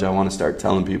judge, I want to start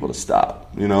telling people to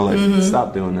stop. You know, like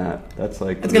stop doing that. That's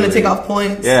like it's gonna take off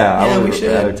points. Yeah, we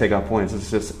should. rather take off points.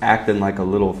 It's just acting like a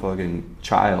little fucking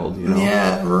child. You know.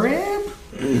 Yeah, rip.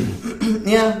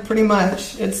 Yeah, pretty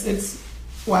much. It's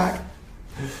whack.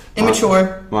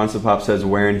 Immature. Monster Pop says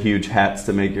wearing huge hats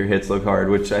to make your hits look hard,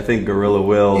 which I think Gorilla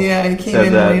Will he came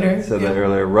in later. Said that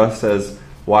earlier. Russ says,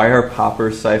 why are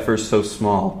popper ciphers so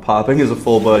small? Popping is a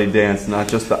full body dance, not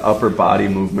just the upper body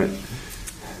movement.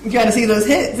 You gotta see those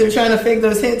hits. They're trying to fake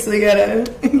those hits, so they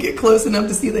gotta get close enough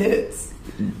to see the hits.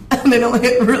 And they don't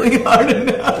hit really hard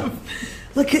enough.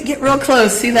 Look, get real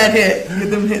close, see that hit, get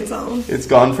them hits on. It's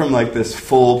gone from like this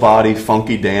full body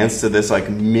funky dance to this like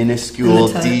minuscule,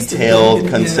 detailed,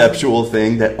 conceptual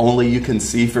thing that only you can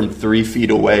see from 3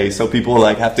 feet away. So people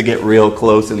like have to get real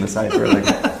close in the cipher. Like,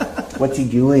 what's he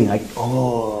doing? Like,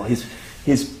 oh,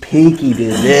 his pinky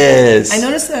did this. I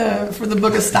noticed for the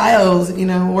Book of Styles,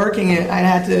 working it, I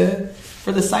had to,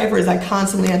 for the ciphers, I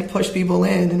constantly had to push people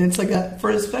in, and it's like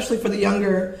especially for the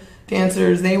younger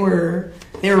dancers, they were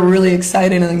really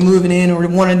excited and like moving in or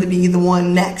wanted to be the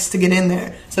one next to get in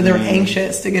there. So they were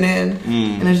anxious to get in.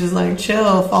 And it's just like,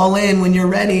 chill, fall in when you're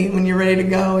ready to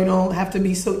go. You don't have to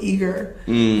be so eager.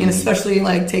 And especially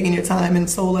like taking your time in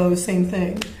solos, same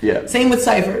thing. Yeah. Same with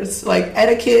ciphers. Like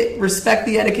etiquette, respect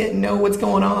the etiquette, know what's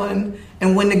going on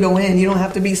and when to go in. You don't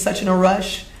have to be such in a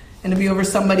rush and to be over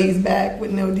somebody's back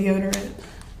with no deodorant.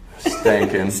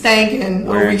 Stankin'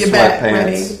 over your back,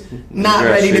 ready. Not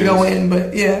ready shoes. To go in,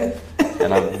 but yeah.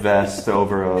 And a vest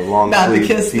over a long sleeve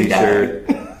t-shirt.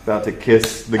 About to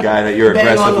kiss the guy that you're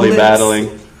aggressively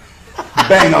battling.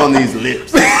 Bang on these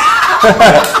lips.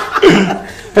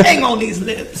 Bang on these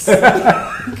lips.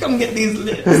 Come get these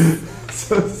lips.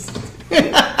 So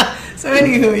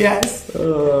anywho, yes.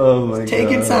 Oh my god.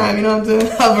 Take your time. You don't have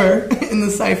to hover in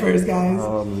the ciphers, guys.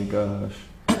 Oh my gosh.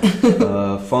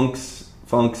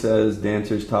 Funk says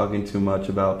dancers talking too much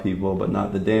about people, but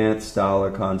not the dance, style,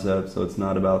 or concept. So it's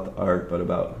not about the art, but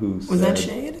about who was that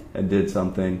shade and did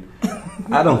something.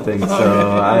 I don't think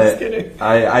so.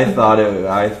 I thought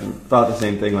the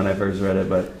same thing when I first read it,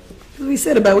 but we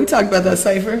talked about that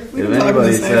cipher. If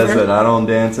anybody says that I don't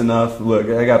dance enough, look,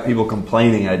 I got people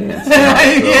complaining I dance enough.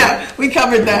 So yeah, we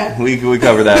covered that. We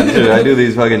cover that too. I do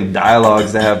these fucking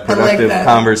dialogues to have productive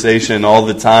conversation all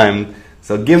the time.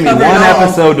 So give me one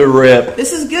episode to rip.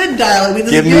 This is good dialogue.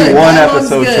 Give me one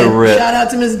episode to rip. Shout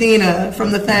out to Ms. Dina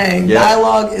from The Thang. Yep.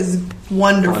 Dialogue is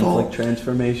wonderful. Conflict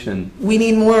transformation. We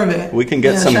need more of it. We can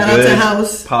get some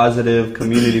good, positive,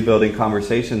 community-building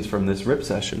conversations from this rip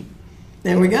session.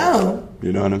 There we go.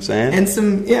 You know what I'm saying? And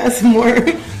some more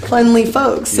cleanly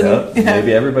folks. So, yeah.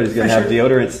 Maybe everybody's going to have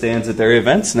deodorant stands at their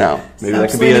events now. Maybe that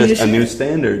could be a new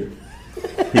standard.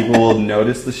 People will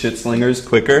notice the shit slingers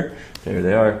quicker. There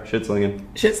they are, shit slinging.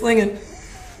 Shit slinging.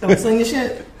 Don't sling the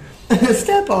shit.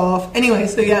 Step off. Anyway,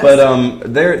 so yes.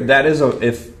 But that is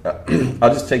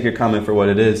I'll just take your comment for what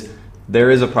it is.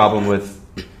 There is a problem with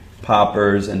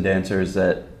poppers and dancers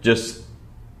that just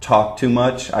talk too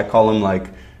much. I call them like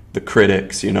the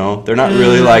critics. They're not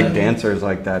really like dancers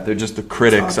like that. They're just the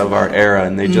critics of our era,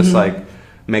 and they just like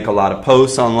make a lot of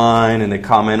posts online and they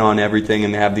comment on everything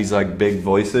and they have these like big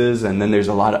voices, and then there's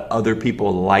a lot of other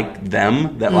people like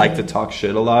them that like to talk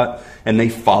shit a lot, and they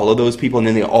follow those people, and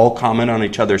then they all comment on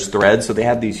each other's threads, so they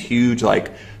have these huge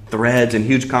like threads and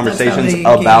huge conversations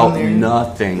about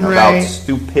nothing, about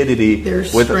stupidity, their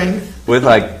strength with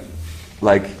like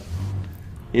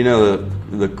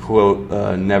the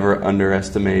quote, never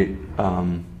underestimate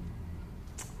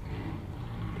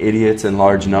idiots in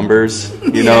large numbers,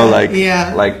 like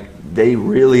they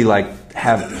really like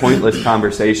have pointless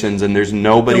conversations, and there's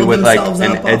nobody with like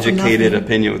an educated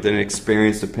opinion, with an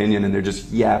experienced opinion, and they're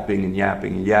just yapping and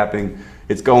yapping and yapping.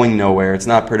 It's going nowhere. It's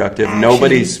not productive.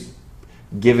 Nobody's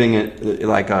giving it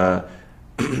like a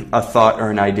thought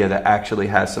or an idea that actually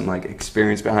has some like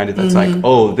experience behind it, that's like,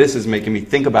 oh, this is making me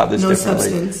think about this differently.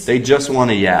 Substance. They just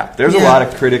want to yap. There's a lot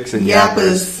of critics and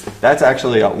yappers. That's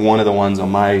actually one of the ones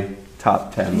on my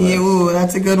top 10 list. Yeah, ooh,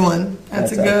 that's a good one.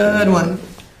 That's a good one.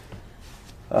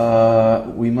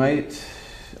 We might...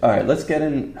 Alright, let's get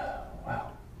in...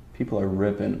 Wow. People are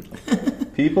ripping.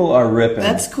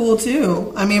 That's cool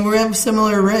too. I mean, we have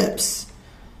similar rips.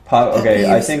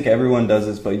 Okay, I think everyone does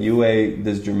this, but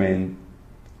this Jermaine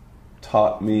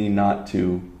taught me not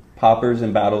to. Poppers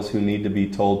in battles who need to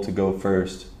be told to go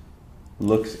first.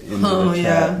 Looks into the chat.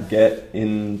 Yeah. Get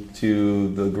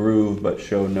into the groove, but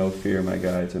show no fear, my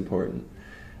guy. It's important.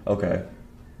 Okay.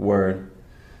 Word.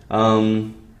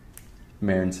 Marin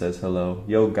says hello.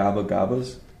 Yo, Gabba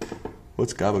Gabbas.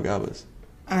 What's Gabba Gabbas?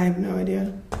 I have no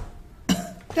idea.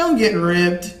 Don't get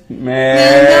ripped.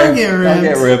 Man, don't get ripped. Don't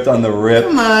get ripped on the rip.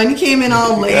 Come on, you came in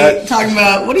all late talking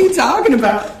about, what are you talking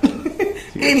about?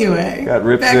 Anyway. Got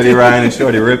Rip City Ryan and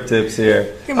Shorty Rip Tips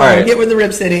here. Come on, get with the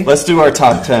Rip City. Let's do our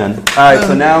top 10. All right,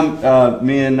 so now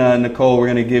me and Nicole, we're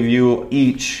going to give you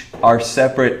each our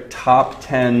separate top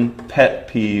 10 pet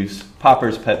peeves,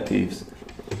 Popper's pet peeves.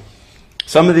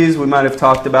 Some of these we might have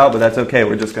talked about, but that's okay.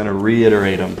 We're just going to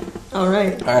reiterate them. All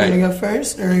right. You want to go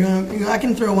first? Or I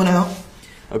can throw one out.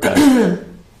 Okay.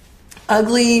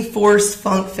 Ugly forced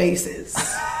funk faces.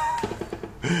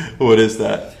 What is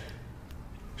that?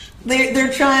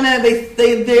 They're trying to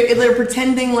they're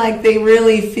pretending like they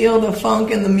really feel the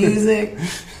funk and the music,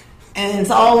 and it's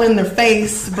all in their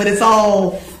face, but it's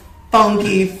all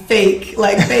funky, fake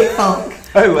funk.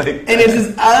 I like that. And it's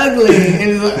just ugly.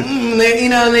 And it's like,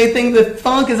 they think the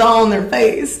funk is all in their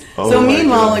face. Oh, so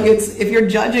meanwhile, if you're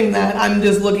judging that, I'm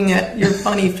just looking at your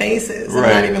funny faces. Right.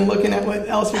 I'm not even looking at what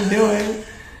else you're doing.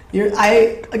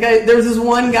 There was this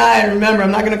one guy, I remember,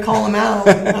 I'm not going to call him out.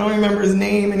 I don't remember his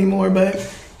name anymore, but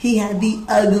he had the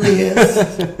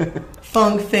ugliest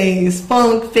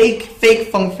fake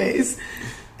funk face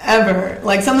ever.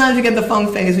 Like, sometimes you get the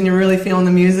funk face when you're really feeling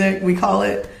the music, we call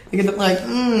it. You get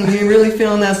you're really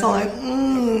feeling that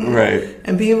song, Right.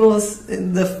 And people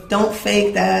don't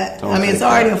fake that. It's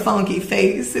already a funky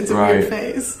face. It's a weird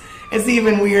face. It's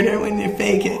even weirder when you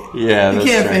fake it. Yeah, you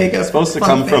can't fake it. It's supposed to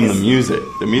come from the music.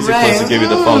 The music's supposed to give you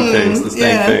the funk face, the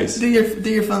stank face. Do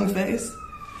your funk face.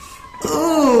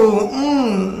 Ooh,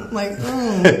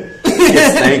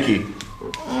 It's stanky.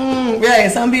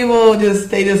 Right. Some people just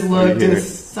look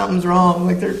something's wrong,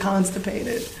 like they're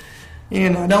constipated.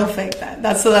 Don't fake that.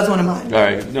 That's one of mine. All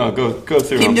right, no, go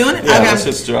through. Keep doing it. Yeah, okay. let's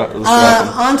just drop them.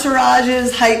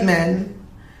 Entourage's hype men.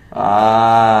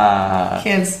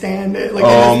 Can't stand it.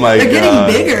 They're getting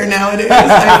bigger nowadays.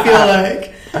 I feel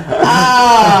like.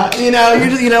 You're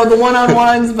just the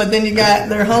one-on-ones, but then you got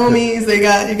their homies. You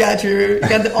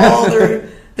got all their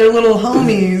little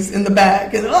homies in the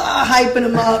back and hyping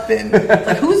them up and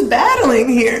who's battling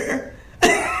here?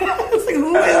 It's like,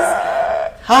 who is?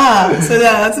 So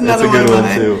that's another one.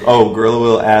 That's a good one too. Oh, Gorilla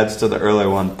Will adds to the earlier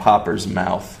one, Popper's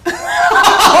mouth.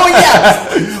 Oh yeah.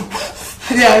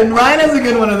 Yeah, Ryan has a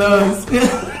good one of those.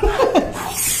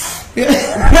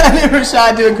 Yeah.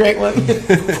 Rashad do a great one.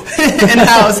 And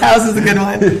House is a good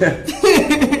one.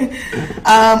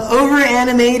 Over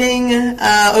animating,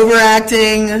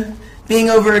 overacting, being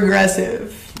over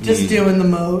aggressive, just doing the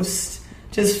most,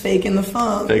 just faking the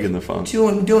funk,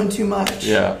 doing too much.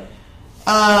 Yeah.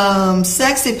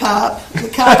 Sexy pop, the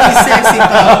cocky sexy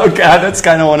pop. Oh God, that's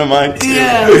kind of one of mine too.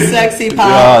 Yeah, sexy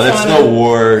pop. Oh, that's the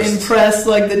worst. Impress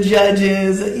the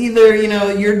judges. Either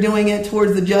you're doing it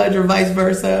towards the judge or vice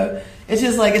versa. It's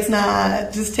just it's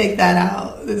not. Just take that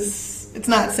out. It's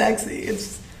not sexy.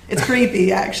 It's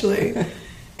creepy actually.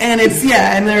 And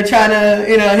and they're trying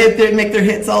to make their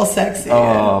hits all sexy.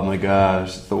 Oh my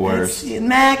gosh, it's the worst.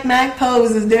 Mac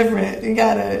pose is different. You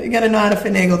gotta know how to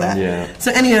finagle that. Yeah.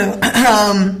 So anyhow,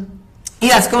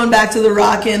 yes, going back to the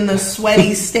rockin', the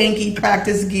sweaty, stanky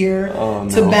practice gear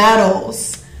to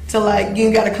battles, to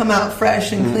you got to come out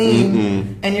fresh and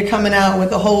clean, and you're coming out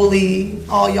with all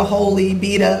your holy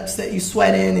beat ups that you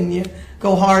sweat in, and you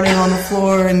go hard in on the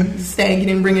floor and stank. You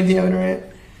didn't bring a deodorant.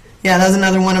 Yeah, that was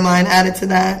another one of mine added to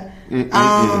that.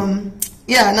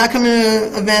 Not coming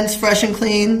to events fresh and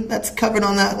clean. That's covered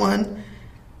on that one.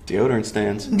 Deodorant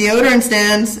stands.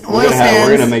 Oil stands.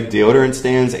 We're gonna make deodorant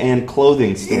stands and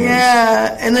clothing stands.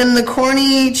 Yeah, and then the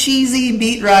corny, cheesy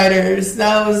beat riders.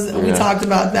 We talked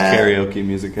about that. Karaoke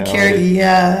musicality.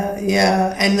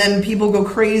 Yeah. And then people go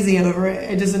crazy over it.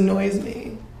 It just annoys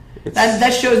me.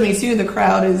 That shows me too. The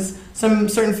crowd is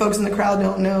certain folks in the crowd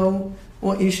don't know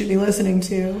what you should be listening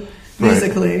to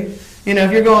musically. Right.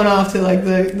 If you're going off to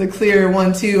the clear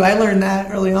 1-2, I learned that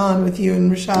early on with you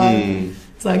and Rashad.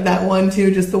 It's that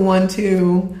 1-2, just the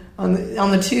 1-2 on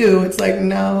the 2. It's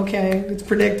no, okay, it's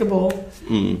predictable.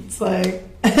 It's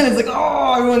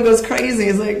everyone goes crazy.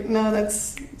 It's no,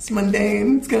 it's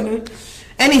mundane. It's gonna.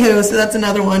 Anywho, so that's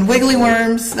another one. Wiggly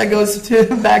worms. That goes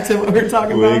back to what we were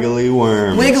talking about. Wiggly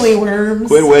worms.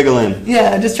 Quit wiggling.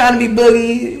 Yeah, just trying to be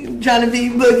boogie.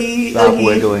 Stop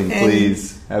wiggling,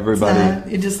 please.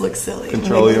 Everybody. You just look silly.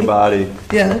 Control your body.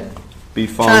 Yeah. Be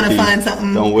funky. Trying to find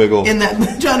something. Don't wiggle.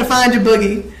 Trying to find your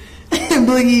boogie.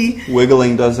 Boogie.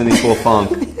 Wiggling doesn't equal funk.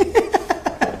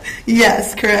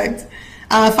 Yes, correct.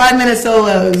 5-minute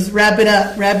solos. Wrap it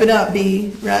up,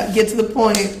 B. Get to the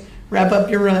point. Wrap up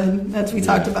your run. We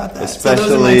talked about that.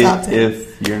 Especially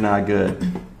if you're not good.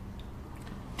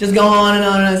 just go on and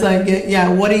on. And it's like, yeah,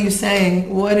 what are you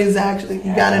saying? What is actually,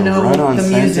 you got to know run-on the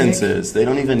music. sentences. They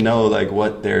don't even know like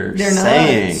what they're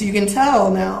saying. Not. So you can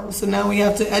tell now. So now we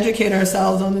have to educate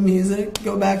ourselves on the music,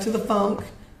 go back to the funk,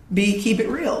 keep it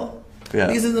real. Yeah.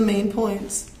 These are the main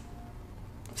points.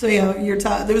 So yeah,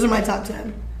 those are my top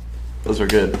 10. Those are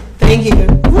good. Thank you.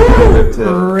 Rip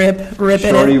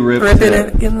Shorty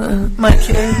it in the mic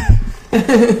here.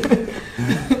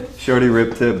 Shorty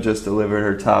Rip Tip just delivered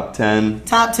her top 10.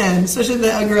 Top 10, especially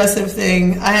the aggressive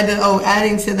thing. I had to,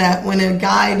 adding to that, when a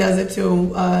guy does it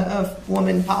to a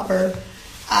woman popper,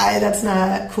 that's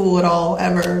not cool at all,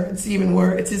 ever. It's even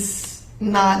worse. It's just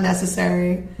not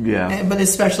necessary. Yeah. But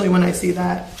especially when I see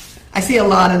that. I see a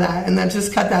lot of that, and then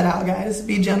just cut that out, guys.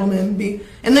 Be gentlemen,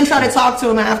 and then try to talk to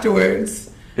them afterwards.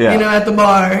 Yeah. At the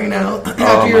bar,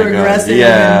 after you're aggressive.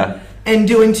 Yeah. And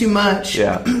doing too much.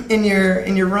 Yeah. in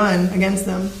your run against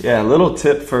them. Yeah, a little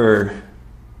tip for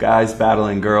guys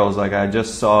battling girls. Like I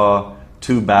just saw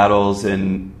 2 battles at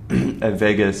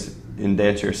Vegas in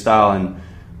Dance Your Style, and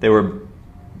they were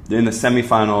in the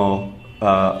semifinal.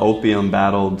 Opium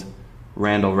battled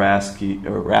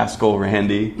Rascal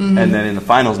Randy, and then in the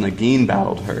finals, Nagin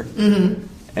battled her. Mm-hmm.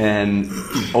 And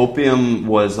Opium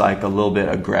was like a little bit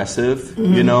aggressive,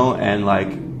 and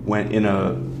like went in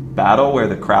a battle where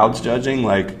the crowd's judging,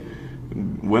 like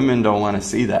women don't want to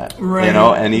see that, right,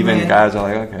 and even guys are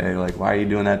like, okay, like why are you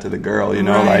doing that to the girl,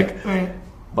 right.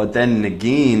 But then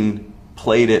Nagin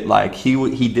played it like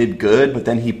he did good, but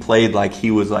then he played like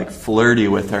he was like flirty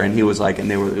with her, and he was like,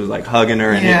 and it was like hugging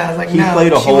her, and he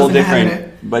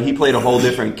played a whole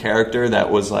different character that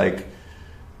was like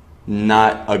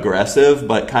not aggressive,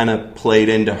 but kind of played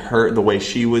into her the way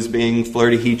she was being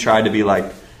flirty. He tried to be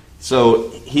like, so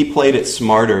he played it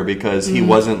smarter because he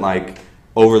wasn't like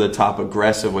over the top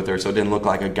aggressive with her, so it didn't look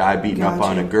like a guy beating up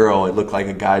on a girl. It looked like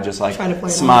a guy just like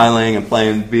smiling and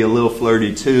playing, be a little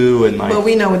flirty too, and like. But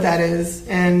we know what that is,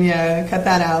 and yeah, cut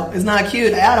that out. It's not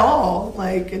cute at all.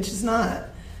 Like it's just not.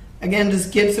 Again,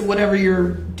 just get to whatever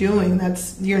you're doing.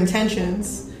 That's your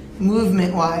intentions,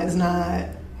 movement wise, not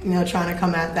trying to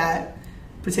come at that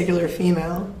particular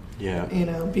female. Yeah.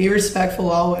 Be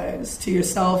respectful always to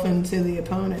yourself and to the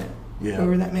opponent,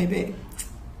 whoever that may be.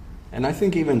 And I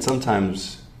think even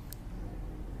sometimes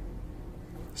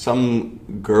some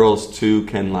girls too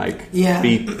can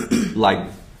be like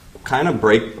kind of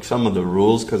break some of the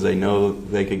rules because they know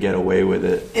they could get away with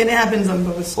it. It happens on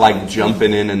both sides. Like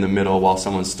jumping in the middle while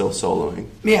someone's still soloing.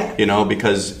 Yeah.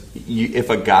 Because if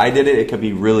a guy did it, it could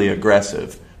be really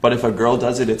aggressive. But if a girl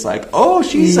does it, it's like, oh,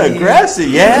 she's aggressive.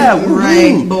 Yeah.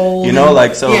 Right. Bold.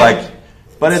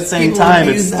 But at the same time,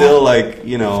 it's still like,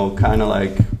 kind of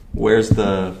like, where's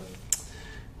the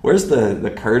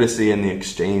courtesy and the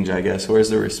exchange, I guess? Where's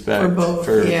the respect for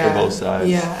both sides?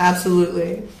 Yeah,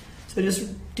 absolutely. So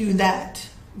just do that.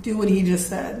 Do what he just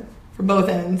said for both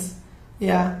ends.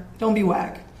 Yeah, don't be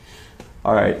whack.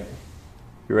 All right.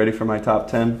 You ready for my top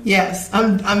 10? Yes,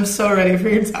 I'm so ready for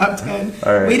your top 10.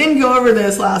 All right. We didn't go over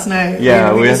this last night.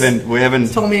 Yeah, we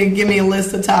haven't told me to give me a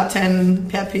list of top 10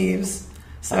 pet peeves.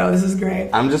 So this is great.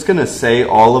 I'm just going to say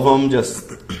all of them just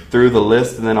through the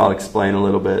list, and then I'll explain a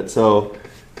little bit. So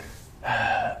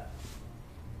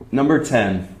number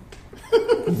 10,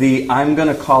 the I'm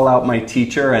going to call out my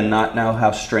teacher and not know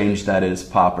how strange that is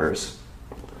poppers.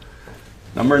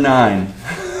 Number 9,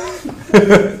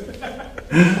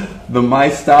 the my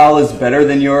style is better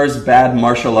than yours bad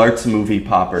martial arts movie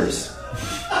poppers.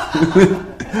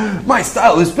 My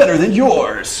style is better than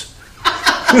yours.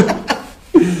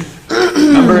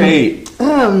 Number 8,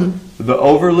 the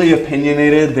overly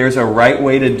opinionated, there's a right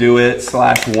way to do it /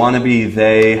 wannabe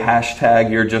they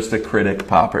 # you're just a critic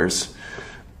poppers.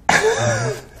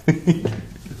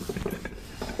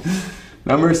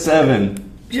 Number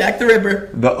 7, Jack the Ripper.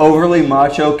 The overly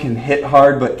macho can hit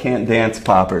hard but can't dance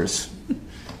poppers,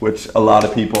 which a lot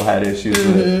of people had issues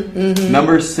with. Mm-hmm.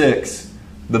 Number 6,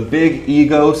 the big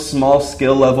ego, small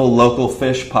skill level local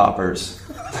fish poppers.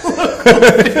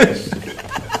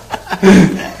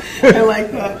 I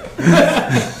like that.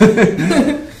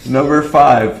 Number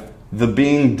 5, the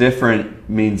being different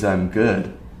means I'm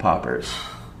good poppers.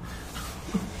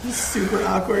 Super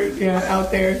awkward, out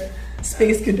there.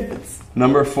 Space cadets.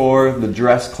 Number 4, the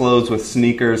dress clothes with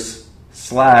sneakers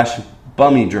 /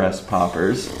 bummy dress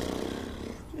poppers.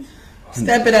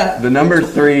 Step it up. The number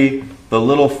 3, the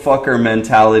little fucker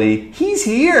mentality. He's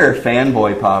here,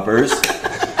 fanboy poppers.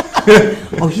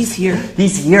 Oh, he's here.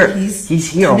 He's here.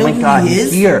 He's here. Oh my God,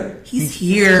 he's here. He's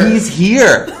here. He's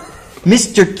here.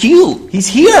 Mr. Q. He's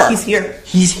here. He's here.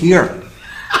 He's here.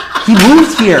 He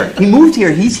moved here. He moved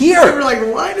here. He's here. We're like,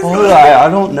 what is Oh, going on? I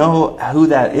don't know who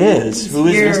that is. Who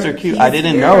is here. Mr. Q? He's I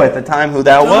didn't here. know at the time who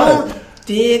that was. Don't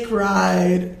dick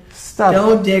ride. Stop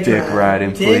Don't dick riding,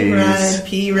 Dick please. ride,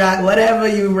 pee ride, whatever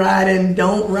you riding,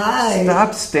 don't ride.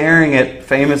 Stop staring at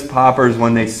famous poppers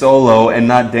when they solo and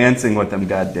not dancing with them,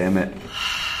 goddammit.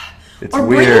 It's Or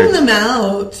weird. bringing them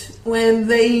out when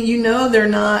they're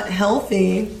not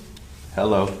healthy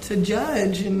Hello. to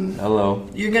judge, and Hello.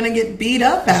 you're gonna get beat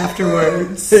up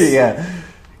afterwards. Yeah.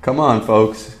 Come on,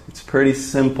 folks. It's pretty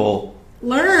simple.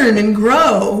 Learn and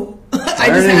grow.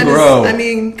 Learn and grow. I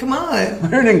mean, come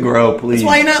on. Learn and grow, please. That's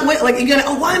why you're not like you're gonna.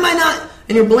 Oh, why am I not?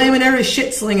 And you're blaming every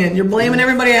shit slinging. You're blaming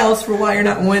everybody else for why you're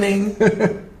not winning,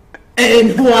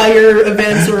 and why your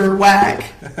events are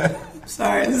whack.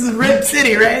 Sorry, this is Rip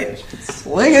City, right?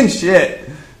 Slinging shit.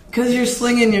 Because you're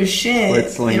slinging your shit. Quit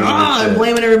slinging your I'm shit.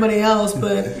 blaming everybody else,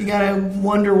 but you gotta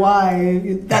wonder why.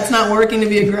 That's not working to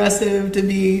be aggressive, to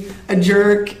be a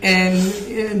jerk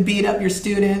and beat up your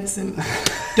students. And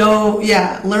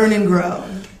learn and grow.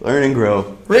 Learn and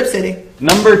grow. Rip City.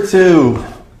 Number 2,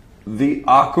 the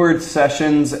awkward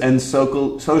sessions and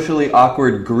socially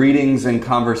awkward greetings and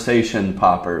conversation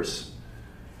poppers.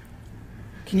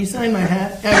 Can you sign my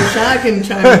hat? Yeah, Rashad can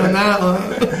chime in on that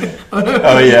one.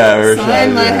 Oh yeah, Rashad,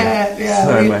 Sign my yeah. hat. Yeah,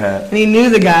 Sign my hat. And he knew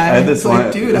the guy. I had this It's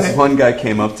like, one guy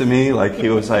came up to me, like he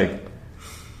was like,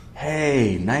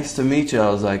 "Hey, nice to meet you." I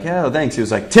was like, "Yeah, thanks." He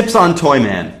was like, "Tips on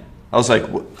Toyman." I was like,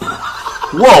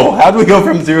 "Whoa, how do we go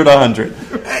from 0 to 100?"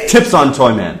 Right. Tips on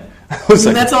Toyman. I was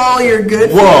like, that's all you're good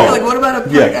for? Whoa. Like, what about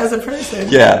as a person?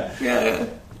 Yeah. Yeah.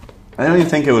 I don't even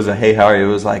think it was a "Hey, how are you?"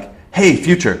 It was like, "Hey,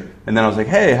 future." And then I was like,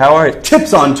 "Hey, how are you?"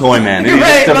 Tips on Toyman. And he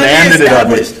just demanded it of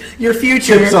me. Your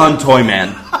future. Tips on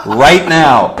Toyman. Right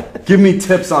now. Give me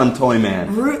tips on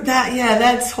Toyman.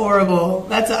 That's horrible.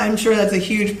 I'm sure that's a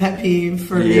huge pet peeve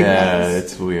for you Yeah, guys.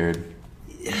 it's weird.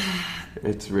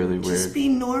 It's really weird. Just be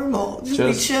normal. Just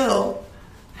be chill.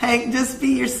 Hank, just be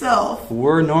yourself.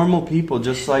 We're normal people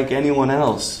just like anyone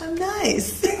else. I'm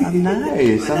nice. I'm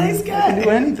nice. I'm a nice guy. I can do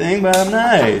anything, but I'm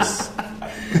nice.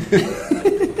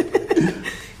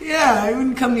 Yeah, I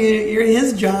wouldn't come to you're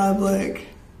his job. Like,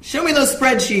 show me those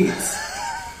spreadsheets.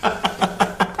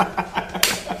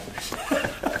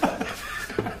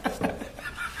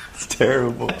 It's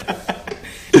terrible.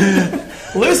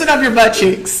 Loosen up your butt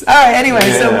cheeks. All right. Anyway,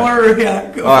 so more.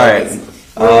 Yeah.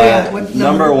 All right.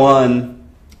 Number 1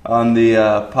 on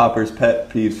the Popper's pet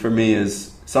peeves for me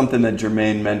is something that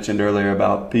Jermaine mentioned earlier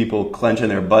about people clenching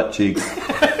their butt cheeks.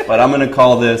 But I'm going to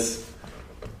call this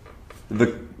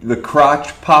the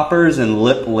crotch poppers and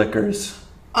lip lickers.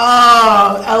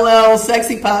 Oh, LL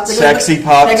sexy pop. Sexy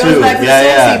pop that too. goes back to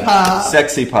sexy pop.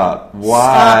 Sexy pop. Stop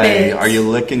Why it. are you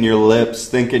licking your lips,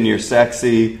 thinking you're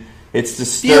sexy?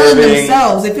 It's Feeling disturbing.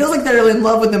 themselves. It feels like they're in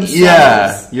love with themselves.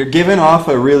 Yeah, you're giving off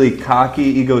a really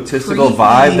cocky, egotistical Creepy.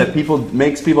 vibe that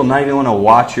makes people not even want to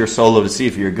watch your solo to see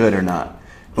if you're good or not.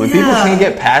 When people Yeah. can't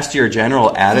get past your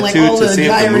general attitude all to the see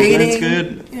if the movement's gyrating.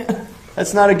 good, Yeah.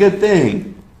 that's not a good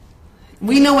thing.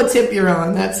 We know what tip you're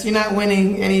on. You're not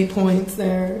winning any points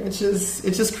there. It's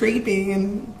just creepy.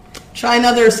 And try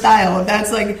another style.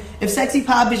 If sexy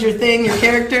pop is your thing, your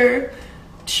character,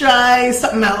 try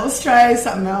something else.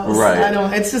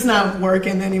 Right. It's just not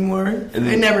working anymore.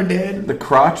 It never did. The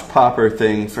crotch popper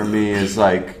thing for me is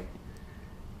like,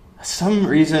 some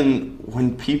reason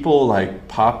when people like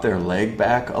pop their leg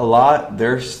back a lot,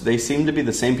 they seem to be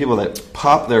the same people that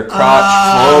pop their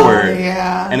crotch forward.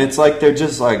 Yeah. And it's like they're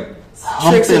just like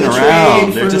Tricks in humping the around.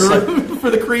 trade They're for just the, like, for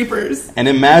the creepers. and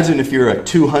imagine if you're a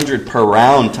 200 per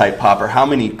round type popper, how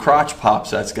many crotch pops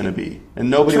that's going to be. And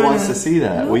nobody wants to see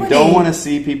that. We don't want to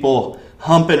see people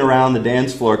humping around the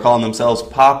dance floor calling themselves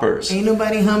poppers. Ain't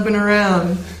nobody humping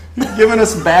around. You're giving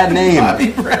us a bad name.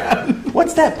 Bobby Brown.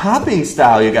 What's that popping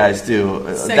style you guys do?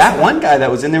 Sexy. That one guy that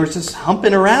was in there was just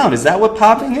humping around. Is that what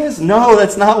popping is? No,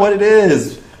 that's not what it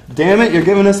is. Damn it, you're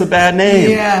giving us a bad name.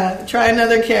 Yeah, try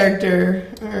another character.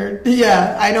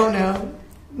 I don't know.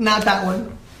 Not that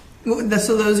one.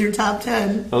 So those are your top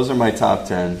 10. Those are my top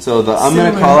 10. So I'm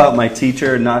going to call out my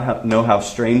teacher, know how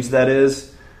strange that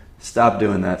is. Stop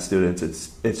doing that, students.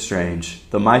 It's strange.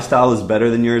 The My Style is Better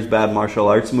Than Yours bad martial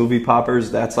arts movie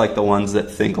poppers, that's like the ones that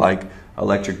think like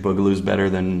Electric Boogaloo's better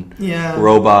than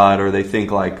Robot, or they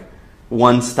think like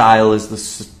one style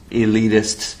is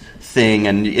elitist thing,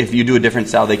 and if you do a different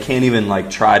style, they can't even like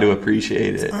try to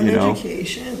appreciate it. You know,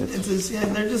 It's just,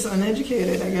 they're just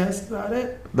uneducated, I guess, about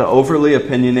it. The overly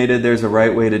opinionated, there's a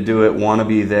right way to do it.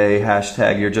 Wannabe they,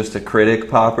 hashtag you're just a critic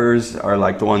poppers are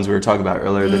like the ones we were talking about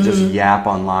earlier that just yap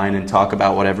online and talk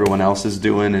about what everyone else is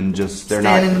doing and just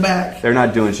Stand in the back. They're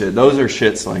not doing shit. Those are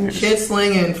shit slingers. Shit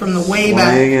slinging from the way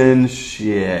back. Slinging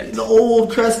shit. The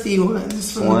old crusty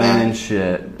ones from the back. Slinging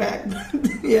shit. Back.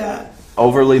 Yeah.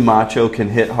 Overly macho can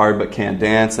hit hard but can't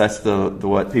dance. That's the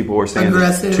what people were saying.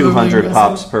 Aggressive, 200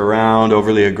 pops per round.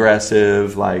 Overly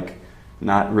aggressive, like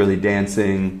not really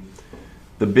dancing.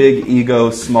 The big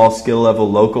ego, small skill level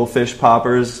local fish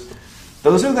poppers.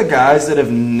 Those are the guys that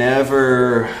have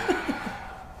never.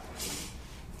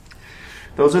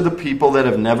 Those are the people that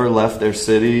have never left their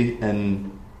city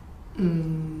and.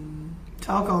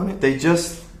 Talk on it.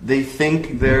 They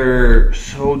think they're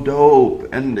so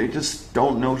dope and they just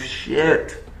don't know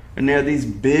shit. And they have these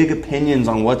big opinions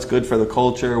on what's good for the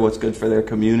culture, what's good for their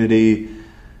community.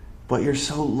 But you're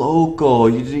so local.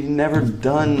 You've never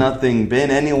done nothing, been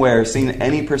anywhere, seen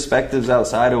any perspectives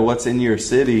outside of what's in your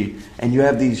city. And you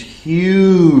have these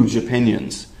huge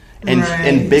opinions.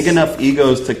 And big enough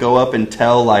egos to go up and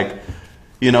tell, like,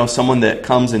 you know, someone that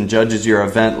comes and judges your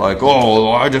event like, oh,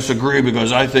 I disagree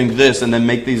because I think this, and then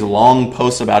make these long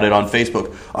posts about it on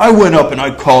Facebook. I went up and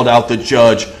I called out the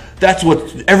judge. That's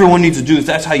what everyone needs to do.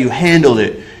 That's how you handle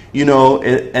it. You know,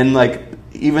 and like,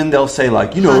 even they'll say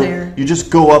like, you know, you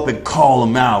just go up and call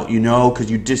them out, you know,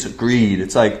 because you disagreed.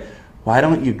 It's like, why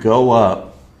don't you go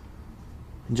up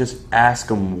and just ask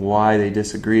them why they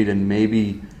disagreed and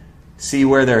maybe see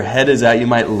where their head is at. You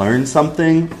might learn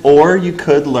something, or you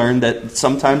could learn that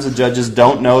sometimes the judges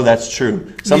don't know that's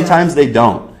true. Sometimes they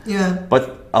don't. Yeah.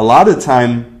 But a lot of the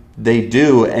time they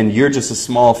do, and you're just a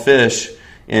small fish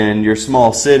in your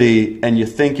small city, and you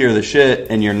think you're the shit,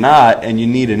 and you're not, and you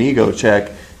need an ego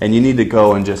check, and you need to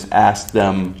go and just ask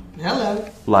them. Hello.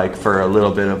 Like for a little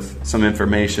bit of some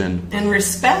information. And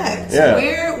respect.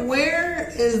 Yeah.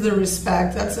 Where is the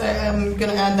respect? I'm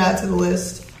gonna add that to the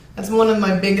list. That's one of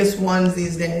my biggest ones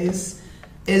these days,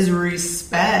 is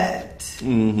respect.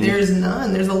 Mm-hmm. There's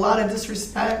none. There's a lot of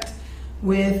disrespect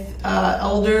with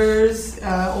elders,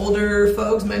 older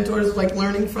folks, mentors, like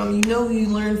learning from. You know who you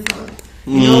learned from.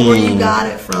 You know where you got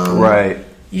it from. Right.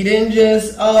 You didn't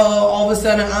just, all of a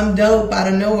sudden, I'm dope out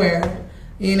of nowhere.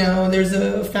 You know, there's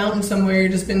a fountain somewhere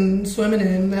you've just been swimming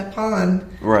in that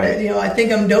pond. Right. You know, I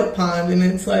think I'm dope pond. And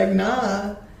it's like,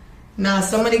 nah,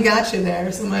 somebody got you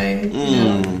there. Somebody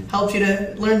helped you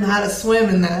to learn how to swim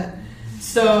in that.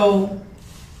 So,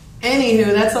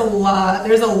 anywho, that's a lot.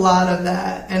 There's a lot of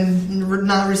that. And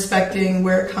not respecting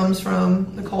where it comes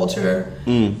from, the culture,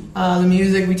 the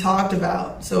music we talked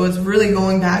about. So it's really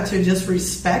going back to just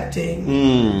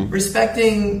respecting.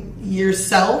 Respecting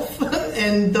yourself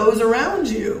and those around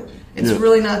you. It's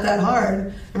really not that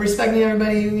hard. And respecting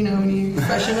everybody, you know, when you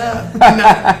freshen up.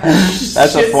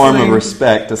 That's a form of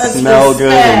respect. To smell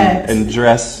good and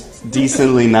dress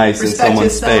decently nice in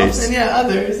someone's space. And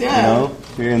others, You know,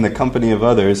 if you're in the company of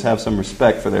others, have some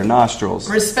respect for their nostrils.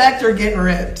 Respect or get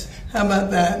ripped. How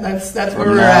about that? That's where From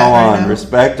we're now at right on, now.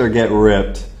 respect or get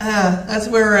ripped. That's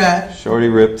where we're at. Shorty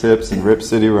Rip Tips and Rip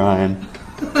City Ryan.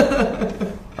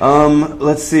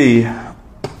 Let's see.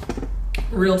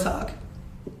 Real talk.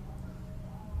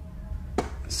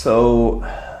 So,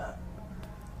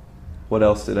 what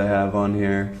else did I have on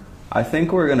here? I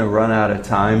think we're going to run out of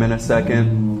time in a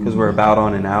second because we're about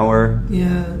on an hour.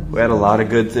 Yeah. We had a lot of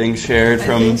good things shared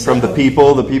from the so.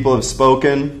 people. The people have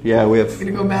spoken. Yeah, we have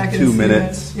Go back 2 and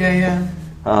minutes. Yeah.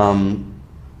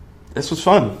 This was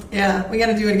fun. Yeah, we got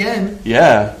to do it again.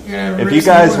 Yeah. If you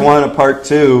guys want a part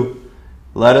 2,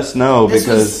 let us know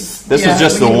because this was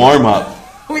just the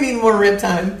warm-up. We need more rip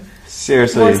time.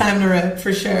 Seriously. More time to rip,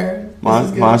 for sure.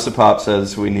 Monster Pop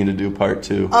says we need to do part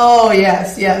 2. Oh,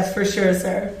 yes, for sure,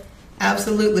 sir.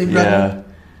 Absolutely, brother. Yeah.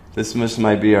 This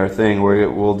might be our thing where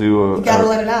we'll do you gotta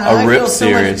let it out. a rip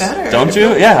series. So much better. Don't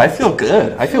you? Yeah, I feel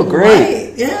good. I feel great.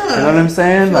 Right. Yeah. You know what I'm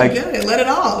saying? I feel good. Let it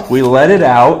off. We let it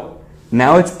out.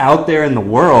 Now it's out there in the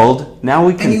world. Now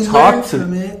we can talk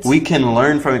to it. We can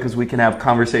learn from it because we can have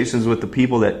conversations with the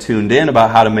people that tuned in about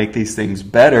how to make these things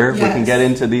better. Yes. We can get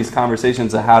into these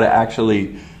conversations of how to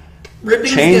actually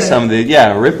change some of it.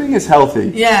 Yeah, ripping is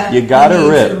healthy. Yeah. You gotta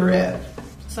rip. To rip.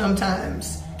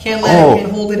 Sometimes. Can't let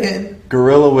it hold it in.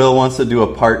 Gorilla Will wants to do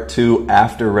a part 2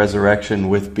 after Resurrection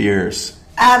with beers.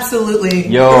 Absolutely.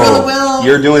 Yo, Gorilla Will,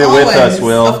 you're doing it with us,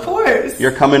 Will. Of course.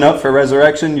 You're coming up for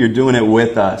Resurrection. You're doing it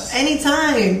with us.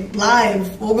 Anytime.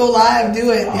 Live. We'll go live.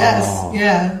 Do it. Yes.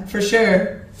 Yeah, for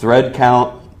sure. Thread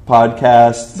Count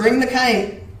podcast. Bring the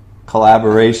kite.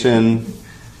 collaboration.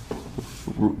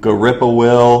 Garippa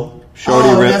Will,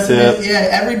 Shorty Rip Tip. Yeah,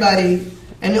 everybody.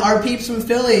 And our peeps from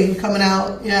Philly coming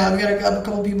out. Yeah, we got a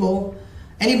couple people.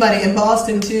 Anybody in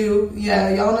Boston too.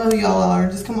 Yeah, y'all know who y'all are.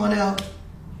 Just come on out.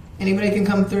 Anybody can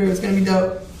come through. It's going to be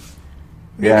dope.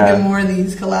 We're going to do more of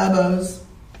these collabos.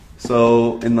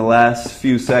 So in the last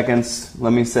few seconds,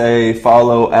 let me say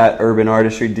follow at Urban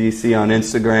Artistry DC on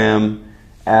Instagram,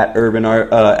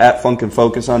 at Funk and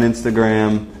Focus on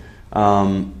Instagram,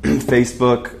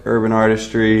 Facebook, Urban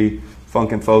Artistry,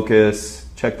 Funk and Focus.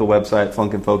 Check the website,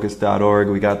 funkandfocus.org.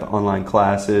 We got the online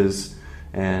classes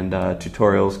and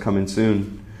tutorials coming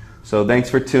soon. So thanks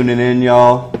for tuning in,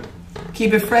 y'all.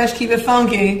 Keep it fresh, keep it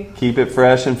funky. Keep it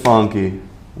fresh and funky.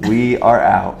 We are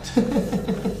out.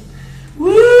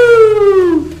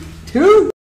 Woo!